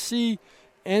really see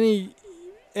any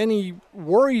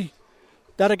worry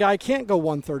that a guy can't go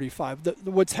 135.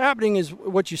 What's happening is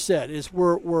what you said, is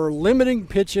we're limiting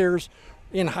pitchers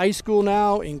in high school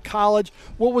now, in college.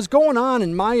 What was going on,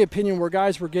 in my opinion, where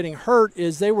guys were getting hurt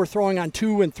is they were throwing on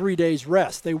 2 and 3 days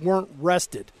rest. They weren't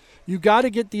rested. You got to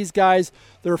get these guys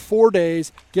their 4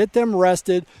 days, get them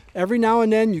rested. Every now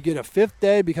and then you get a 5th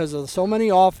day because of so many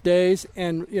off days,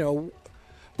 and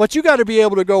but you got to be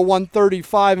able to go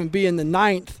 135 and be in the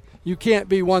 9th. You can't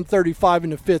be 135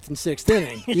 in the 5th and 6th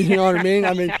inning. You know what I mean?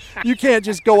 I mean, you can't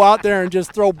just go out there and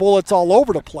just throw bullets all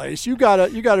over the place. You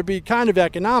gotta be kind of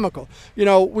economical.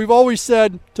 We've always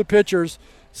said to pitchers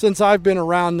since I've been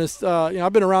around this.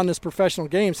 I've been around this professional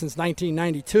game since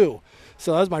 1992.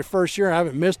 So that's my first year. I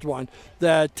haven't missed one.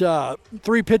 That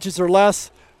 3 pitches or less.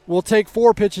 We'll take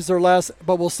 4 pitches or less,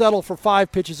 but we'll settle for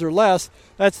 5 pitches or less.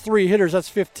 That's 3 hitters. That's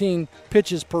 15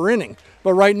 pitches per inning.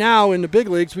 But right now in the big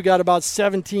leagues, we got about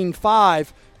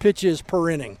 17.5 pitches per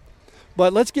inning.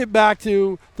 But let's get back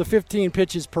to the 15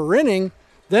 pitches per inning.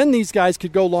 Then these guys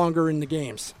could go longer in the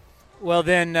games. Well,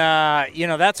 then,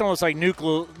 that's almost like Nuke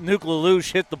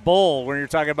LaLoosh hit the bowl when you're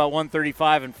talking about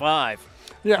 135 and 5.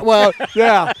 Yeah, well,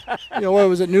 yeah. What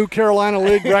was it, New Carolina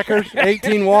League record?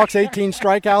 18 walks, 18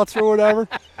 strikeouts or whatever.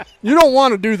 You don't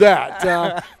want to do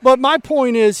that. But my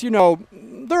point is,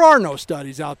 there are no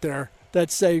studies out there that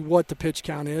say what the pitch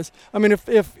count is. I mean,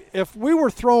 if we were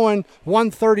throwing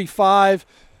 135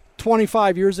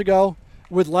 25 years ago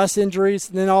with less injuries,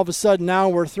 and then all of a sudden now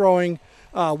we're throwing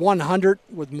 100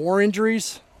 with more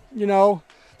injuries,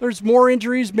 there's more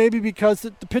injuries maybe because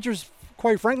the pitchers,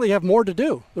 quite frankly, have more to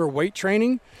do. Their weight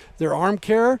training, their arm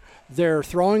care, they're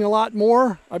throwing a lot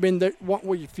more. I mean,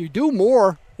 if you do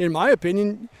more, in my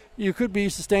opinion, you could be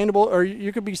sustainable or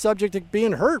you could be subject to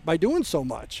being hurt by doing so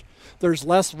much. There's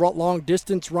less long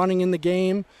distance running in the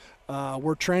game.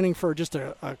 We're training for just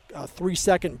a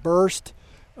 3-second burst.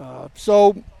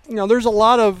 So there's a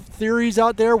lot of theories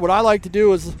out there. What I like to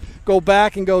do is go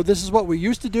back and go, this is what we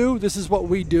used to do, this is what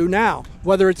we do now.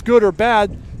 Whether it's good or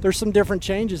bad, there's some different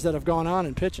changes that have gone on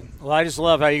in pitching. Well, I just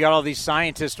love how you got all these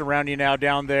scientists around you now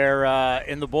down there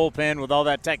in the bullpen with all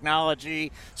that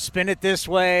technology. Spin it this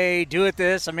way, do it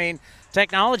this. I mean,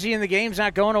 technology in the game's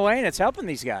not going away, and it's helping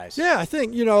these guys. Yeah, I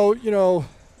think,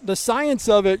 the science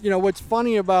of it, what's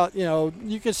funny about,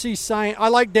 you can see science. I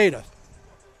like data.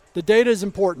 The data is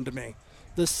important to me.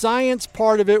 The science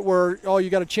part of it where, you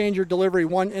got to change your delivery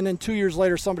one, and then 2 years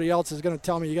later somebody else is going to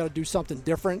tell me you got to do something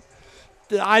different.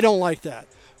 I don't like that.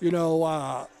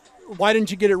 Why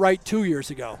didn't you get it right 2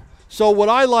 years ago? So what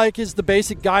I like is the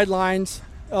basic guidelines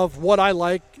of what I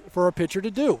like for a pitcher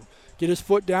to do. Get his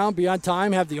foot down, be on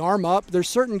time, have the arm up. There's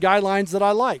certain guidelines that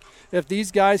I like. If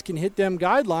these guys can hit them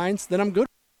guidelines, then I'm good.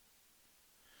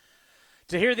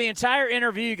 To hear the entire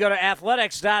interview, go to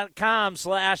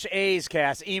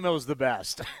athletics.com/A'sCast. Emo's the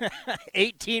best.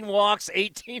 18 walks,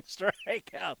 18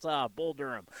 strikeouts. Bull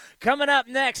Durham. Coming up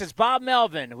next, it's Bob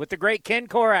Melvin with the great Ken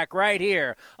Korach right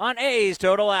here on A's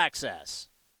Total Access.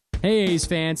 Hey A's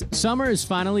fans, summer is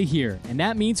finally here, and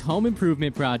that means home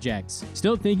improvement projects.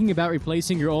 Still thinking about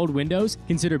replacing your old windows?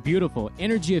 Consider beautiful,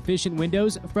 energy-efficient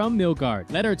windows from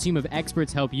Milgard. Let our team of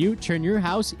experts help you turn your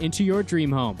house into your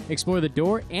dream home. Explore the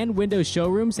door and window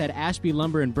showrooms at Ashby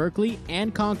Lumber in Berkeley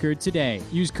and Concord today.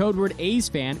 Use code word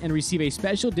A'sFan and receive a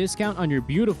special discount on your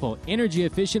beautiful,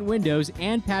 energy-efficient windows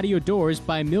and patio doors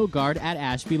by Milgard at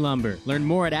Ashby Lumber. Learn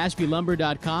more at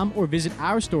ashbylumber.com or visit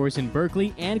our stores in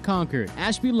Berkeley and Concord.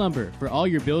 Ashby Lumber, for all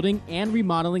your building and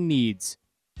remodeling needs.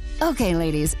 Okay,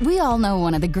 ladies, we all know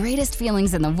one of the greatest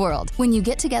feelings in the world when you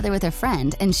get together with a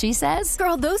friend and she says,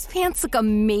 "Girl, those pants look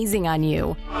amazing on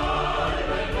you."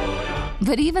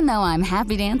 But even though I'm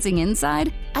happy dancing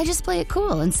inside, I just play it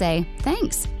cool and say,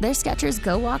 "Thanks, they're Skechers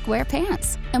Go Walk Wear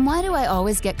pants." And why do I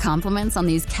always get compliments on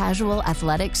these casual,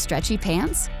 athletic, stretchy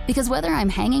pants? Because whether I'm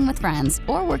hanging with friends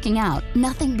or working out,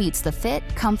 nothing beats the fit,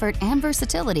 comfort, and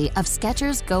versatility of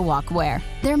Skechers Go Walk Wear.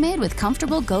 They're made with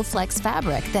comfortable Go-Flex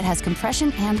fabric that has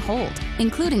compression and hold,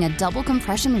 including a double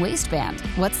compression waistband.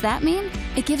 What's that mean?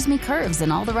 It gives me curves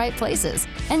in all the right places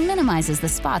and minimizes the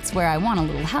spots where I want a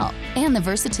little help. And the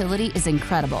versatility is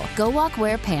incredible. Go Walk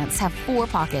Wear pants have 4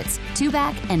 pockets, 2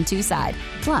 back and 2 side.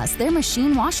 Plus, they're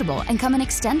machine washable and come in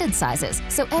extended sizes,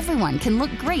 so everyone can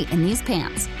look great in these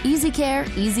pants. Easy care,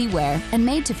 easy wear, and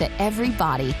made to fit every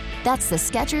body. That's the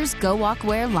Skechers Go Walk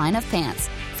Wear line of pants.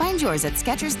 Find yours at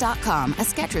Skechers.com, a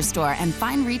Skechers store, and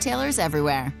find retailers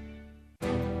everywhere.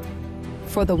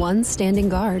 For the ones standing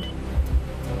guard,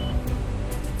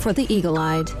 for the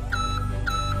eagle-eyed,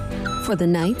 for the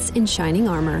knights in shining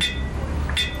armor,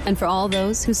 and for all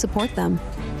those who support them.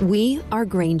 We are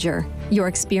Grainger, your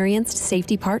experienced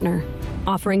safety partner,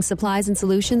 offering supplies and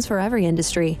solutions for every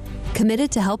industry,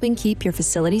 committed to helping keep your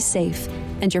facilities safe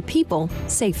and your people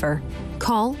safer.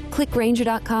 Call, click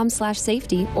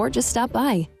Grainger.com/safety, or just stop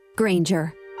by.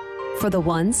 Grainger, for the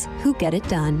ones who get it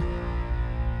done.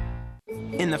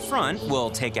 In the front, we'll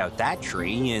take out that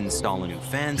tree, install a new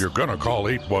fence. You're gonna call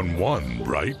 811,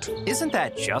 right? Isn't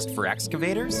that just for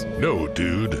excavators? No,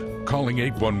 dude. Calling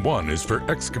 811 is for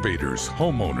excavators,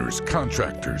 homeowners,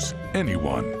 contractors,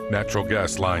 anyone. Natural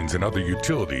gas lines and other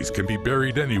utilities can be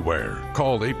buried anywhere.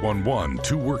 Call 811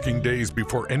 2 working days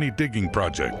before any digging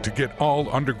project to get all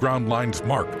underground lines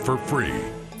marked for free.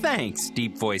 Thanks,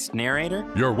 deep-voiced narrator.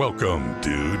 You're welcome,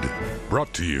 dude.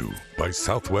 Brought to you by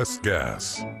Southwest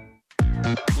Gas.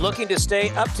 Looking to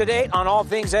stay up to date on all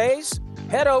things A's?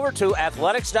 Head over to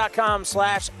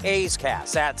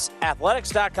athletics.com/A'sCast. That's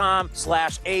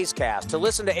athletics.com/A'sCast to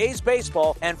listen to A's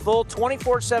baseball and full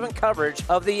 24/7 coverage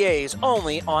of the A's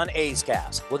only on A's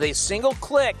Cast. With a single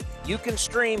click, you can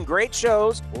stream great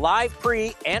shows, live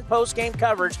pre- and post-game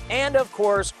coverage, and, of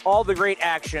course, all the great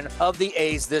action of the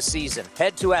A's this season.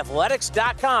 Head to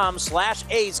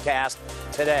athletics.com/A'sCast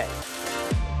today.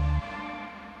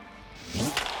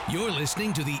 You're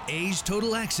listening to the A's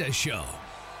Total Access Show.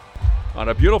 On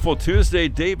a beautiful Tuesday,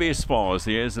 day baseball, as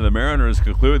the A's and the Mariners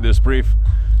conclude this brief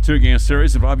 2-game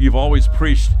series. And Bob, you've always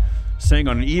preached staying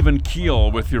on an even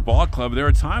keel with your ball club. There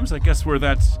are times, I guess, where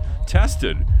that's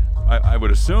tested, I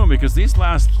would assume, because these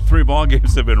last 3 ball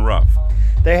games have been rough.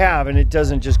 They have, and it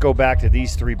doesn't just go back to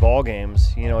these 3 ball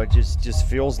games. You know, it just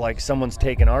feels like someone's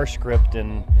taken our script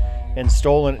and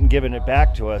stolen it and given it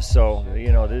back to us. So,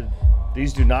 you know,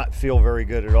 these do not feel very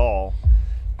good at all.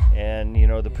 And, you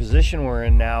know, the position we're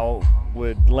in now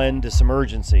would lend to some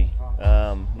urgency.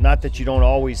 Not that you don't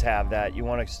always have that. You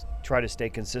want to try to stay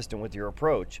consistent with your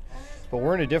approach. But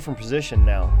we're in a different position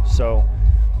now. So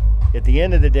at the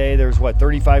end of the day, there's,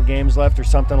 35 games left or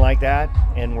something like that.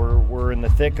 And we're in the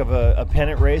thick of a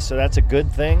pennant race, so that's a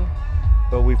good thing.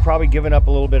 But we've probably given up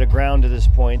a little bit of ground to this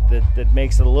point that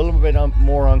makes it a little bit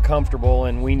more uncomfortable,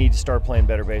 and we need to start playing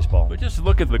better baseball. But just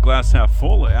look at the glass half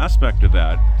full aspect of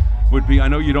that would be, I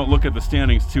know you don't look at the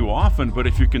standings too often, but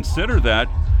if you consider that,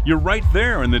 you're right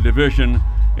there in the division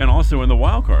and also in the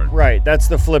wild card. Right, that's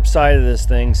the flip side of this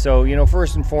thing. So, you know,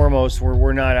 first and foremost,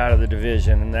 we're not out of the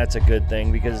division, and that's a good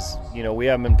thing because, you know, we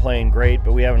haven't been playing great,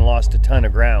 but we haven't lost a ton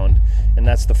of ground, and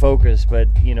that's the focus. But,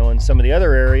 you know, in some of the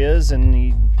other areas,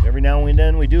 and every now and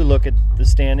then we do look at the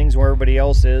standings where everybody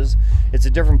else is. It's a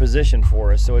different position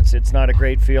for us, so it's not a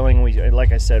great feeling.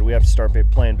 Like I said, we have to start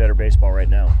playing better baseball right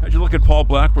now. How'd you look at Paul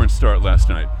Blackburn's start last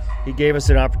night? He gave us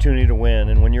an opportunity to win,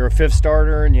 and when you're a 5th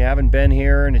starter and you haven't been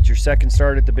here and it's your 2nd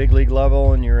start at the big league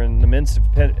level and you're in the midst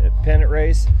of pennant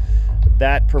race,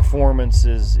 that performance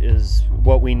is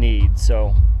what we need.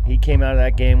 So he came out of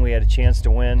that game, we had a chance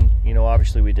to win.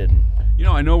 Obviously we didn't.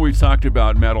 I know we've talked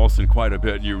about Matt Olson quite a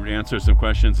bit. You answered some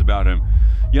questions about him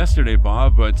yesterday,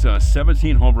 Bob, but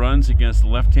 17 home runs against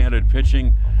left-handed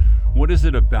pitching. What is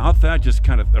it about that? Just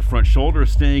kind of the front shoulder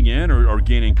staying in or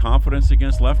gaining confidence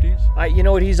against lefties? You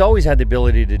know what? He's always had the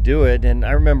ability to do it. And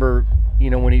I remember,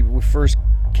 when he first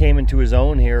came into his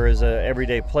own here as an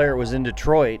everyday player, it was in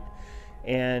Detroit.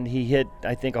 And he hit,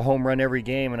 I think, a home run every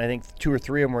game, and I think 2 or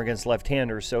 3 of them were against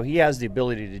left-handers. So he has the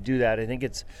ability to do that. I think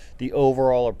it's the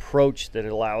overall approach that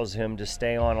allows him to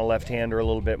stay on a left-hander a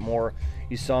little bit more.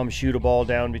 You saw him shoot a ball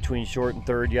down between short and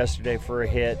third yesterday for a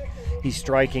hit. He's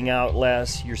striking out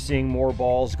less. You're seeing more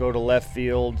balls go to left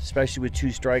field, especially with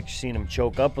 2 strikes. You're seeing him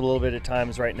choke up a little bit at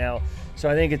times right now. So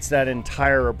I think it's that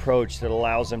entire approach that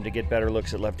allows him to get better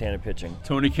looks at left-handed pitching.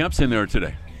 Tony Kemp's in there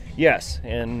today. Yes,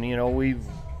 and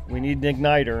we need an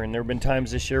igniter, and there have been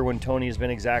times this year when Tony has been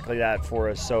exactly that for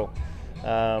us. So,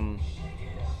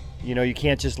 you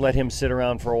can't just let him sit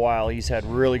around for a while. He's had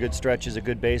really good stretches of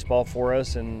good baseball for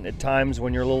us, and at times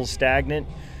when you're a little stagnant,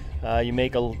 you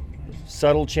make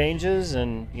subtle changes,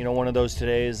 and one of those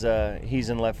today is he's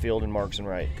in left field and Mark's in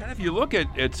right. Kind of, if you look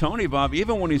at Tony, Bob,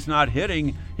 even when he's not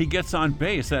hitting, he gets on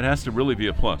base. That has to really be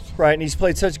a plus. Right, and he's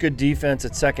played such good defense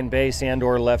at second base and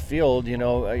or left field.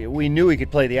 We knew he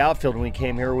could play the outfield when we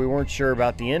came here. We weren't sure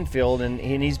about the infield, and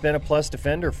he's been a plus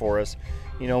defender for us.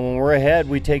 When we're ahead,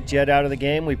 we take Jed out of the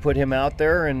game, we put him out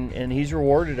there, and he's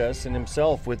rewarded us and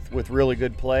himself with really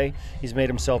good play. He's made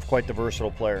himself quite the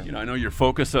versatile player. I know you're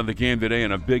focused on the game today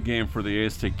and a big game for the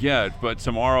A's to get, but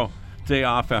tomorrow, day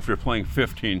off after playing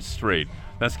 15 straight.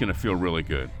 That's going to feel really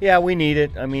good. Yeah, we need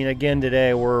it. I mean, again,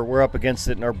 today we're up against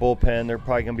it in our bullpen. There are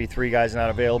probably going to be 3 guys not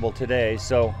available today.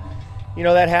 So,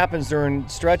 that happens during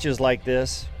stretches like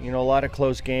this. A lot of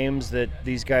close games that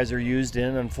these guys are used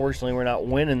in. Unfortunately, we're not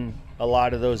winning a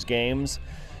lot of those games.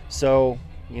 So,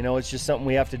 it's just something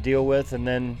we have to deal with. And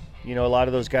then, a lot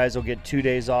of those guys will get 2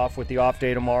 days off with the off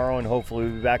day tomorrow, and hopefully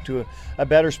we'll be back to a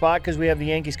better spot because we have the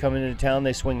Yankees coming into town.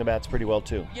 They swing the bats pretty well,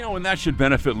 too. And that should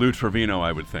benefit Lou Trevino,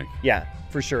 I would think. Yeah,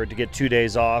 for sure, to get 2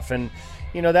 days off. And,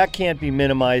 that can't be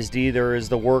minimized either, is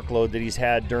the workload that he's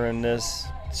had during this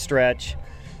stretch.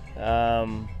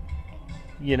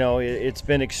 It's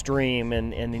been extreme,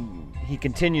 and he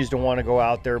continues to want to go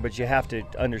out there, but you have to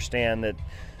understand that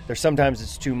sometimes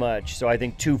it's too much. So I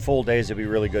think 2 full days would be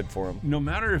really good for him. No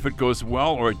matter if it goes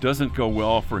well or it doesn't go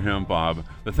well for him, Bob,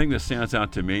 the thing that stands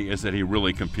out to me is that he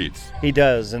really competes. He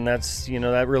does, and that's,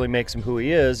 that really makes him who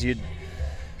he is. You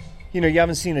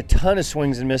haven't seen a ton of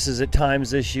swings and misses at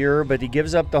times this year, but he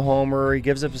gives up the homer, he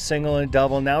gives up a single and a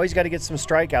double. Now he's got to get some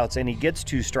strikeouts, and he gets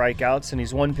 2 strikeouts, and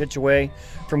he's 1 pitch away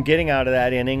from getting out of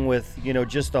that inning with,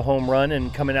 just the home run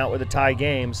and coming out with a tie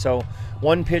game. So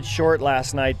 1 pitch short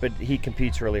last night, but he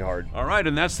competes really hard. All right,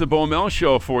 and that's the Bo Mel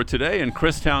Show for today, and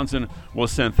Chris Townsend will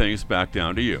send things back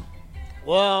down to you.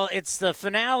 Well, it's the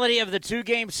finality of the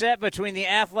 2-game set between the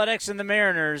Athletics and the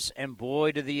Mariners, and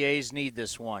boy, do the A's need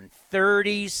this one.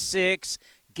 36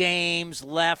 games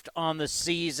left on the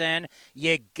season.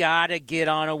 You got to get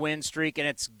on a win streak, and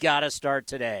it's got to start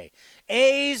today.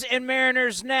 A's and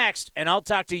Mariners next, and I'll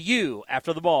talk to you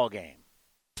after the ball game.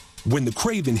 When the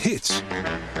craving hits,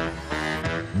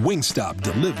 Wingstop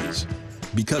delivers.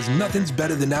 Because nothing's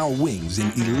better than our wings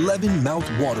in 11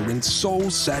 mouth-watering,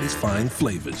 soul-satisfying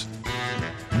flavors.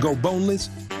 Go boneless,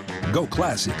 go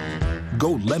classic,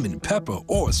 go lemon pepper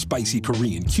or spicy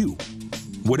Korean Q.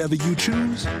 Whatever you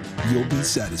choose, you'll be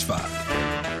satisfied.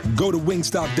 Go to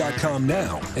Wingstop.com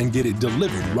now and get it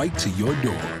delivered right to your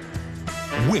door.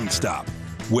 Wingstop,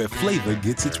 where flavor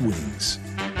gets its wings.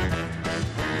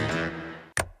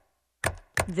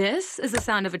 This is the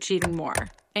sound of achieving more,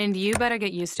 and you better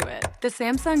get used to it. The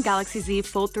Samsung Galaxy Z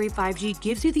Fold 3 5G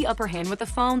gives you the upper hand with a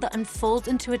phone that unfolds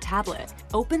into a tablet.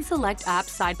 Open select apps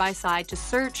side by side to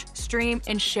search, stream,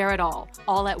 and share it all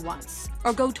at once.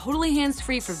 Or go totally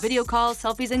hands-free for video calls,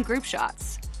 selfies, and group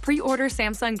shots. Pre-order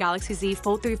Samsung Galaxy Z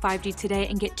Fold 3 5G today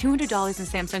and get $200 in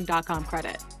Samsung.com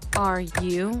credit. Are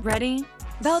you ready?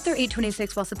 Valid through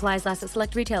 8/26 while supplies last at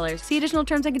select retailers. See additional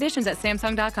terms and conditions at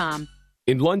Samsung.com.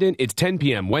 In London, it's 10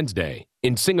 p.m. Wednesday.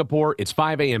 In Singapore, it's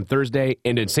 5 a.m. Thursday.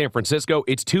 And in San Francisco,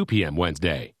 it's 2 p.m.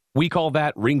 Wednesday. We call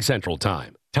that Ring Central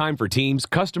Time. Time for teams,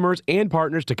 customers, and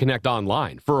partners to connect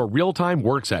online for a real-time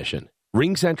work session.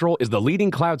 Ring Central is the leading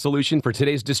cloud solution for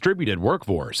today's distributed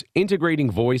workforce,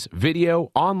 integrating voice, video,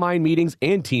 online meetings,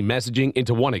 and team messaging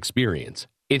into one experience.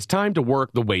 It's time to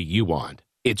work the way you want.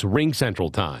 It's Ring Central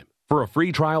Time. For a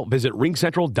free trial, visit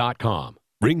ringcentral.com.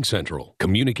 Ring Central.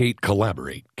 Communicate,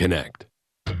 collaborate, connect.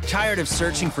 Tired of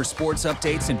searching for sports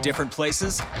updates in different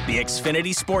places? The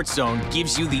Xfinity Sports Zone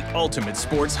gives you the ultimate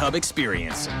sports hub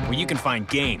experience, where you can find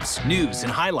games, news,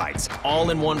 and highlights all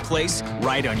in one place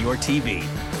right on your TV.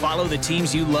 Follow the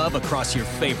teams you love across your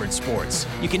favorite sports.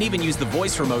 You can even use the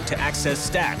voice remote to access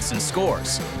stats and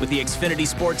scores. With the Xfinity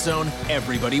Sports Zone,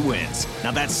 everybody wins.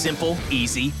 Now that's simple,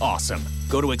 easy, awesome.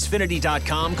 Go to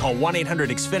Xfinity.com, call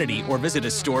 1-800-XFINITY, or visit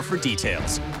a store for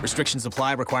details. Restrictions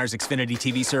apply. Requires Xfinity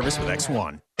TV service with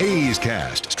X1. A's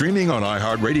Cast, streaming on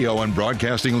iHeartRadio and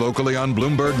broadcasting locally on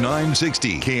Bloomberg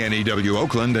 960, KNEW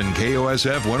Oakland, and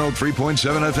KOSF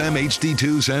 103.7 FM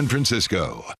HD2 San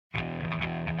Francisco.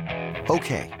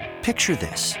 Okay, picture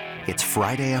this. It's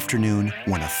Friday afternoon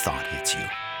when a thought hits you.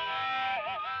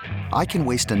 I can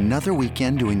waste another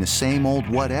weekend doing the same old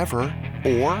whatever,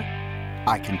 or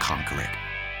I can conquer it.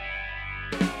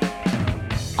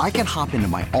 I can hop into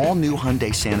my all-new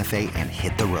Hyundai Santa Fe and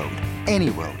hit the road. Any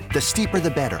road. The steeper,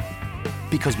 the better.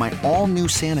 Because my all-new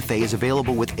Santa Fe is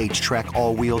available with H-Track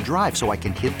all-wheel drive, so I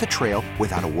can hit the trail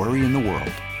without a worry in the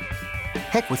world.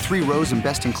 Heck, with 3 rows and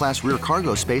best-in-class rear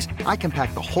cargo space, I can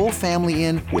pack the whole family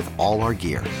in with all our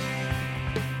gear.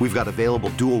 We've got available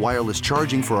dual wireless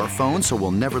charging for our phones, so we'll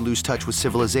never lose touch with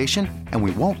civilization, and we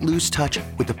won't lose touch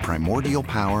with the primordial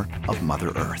power of Mother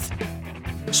Earth.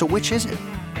 So which is it?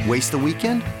 Waste the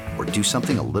weekend or do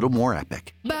something a little more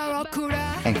epic?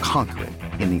 And conquer it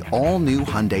in the all-new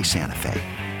Hyundai Santa Fe.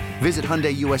 Visit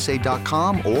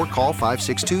HyundaiUSA.com or call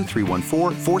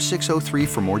 562-314-4603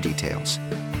 for more details.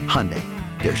 Hyundai,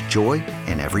 there's joy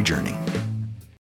in every journey.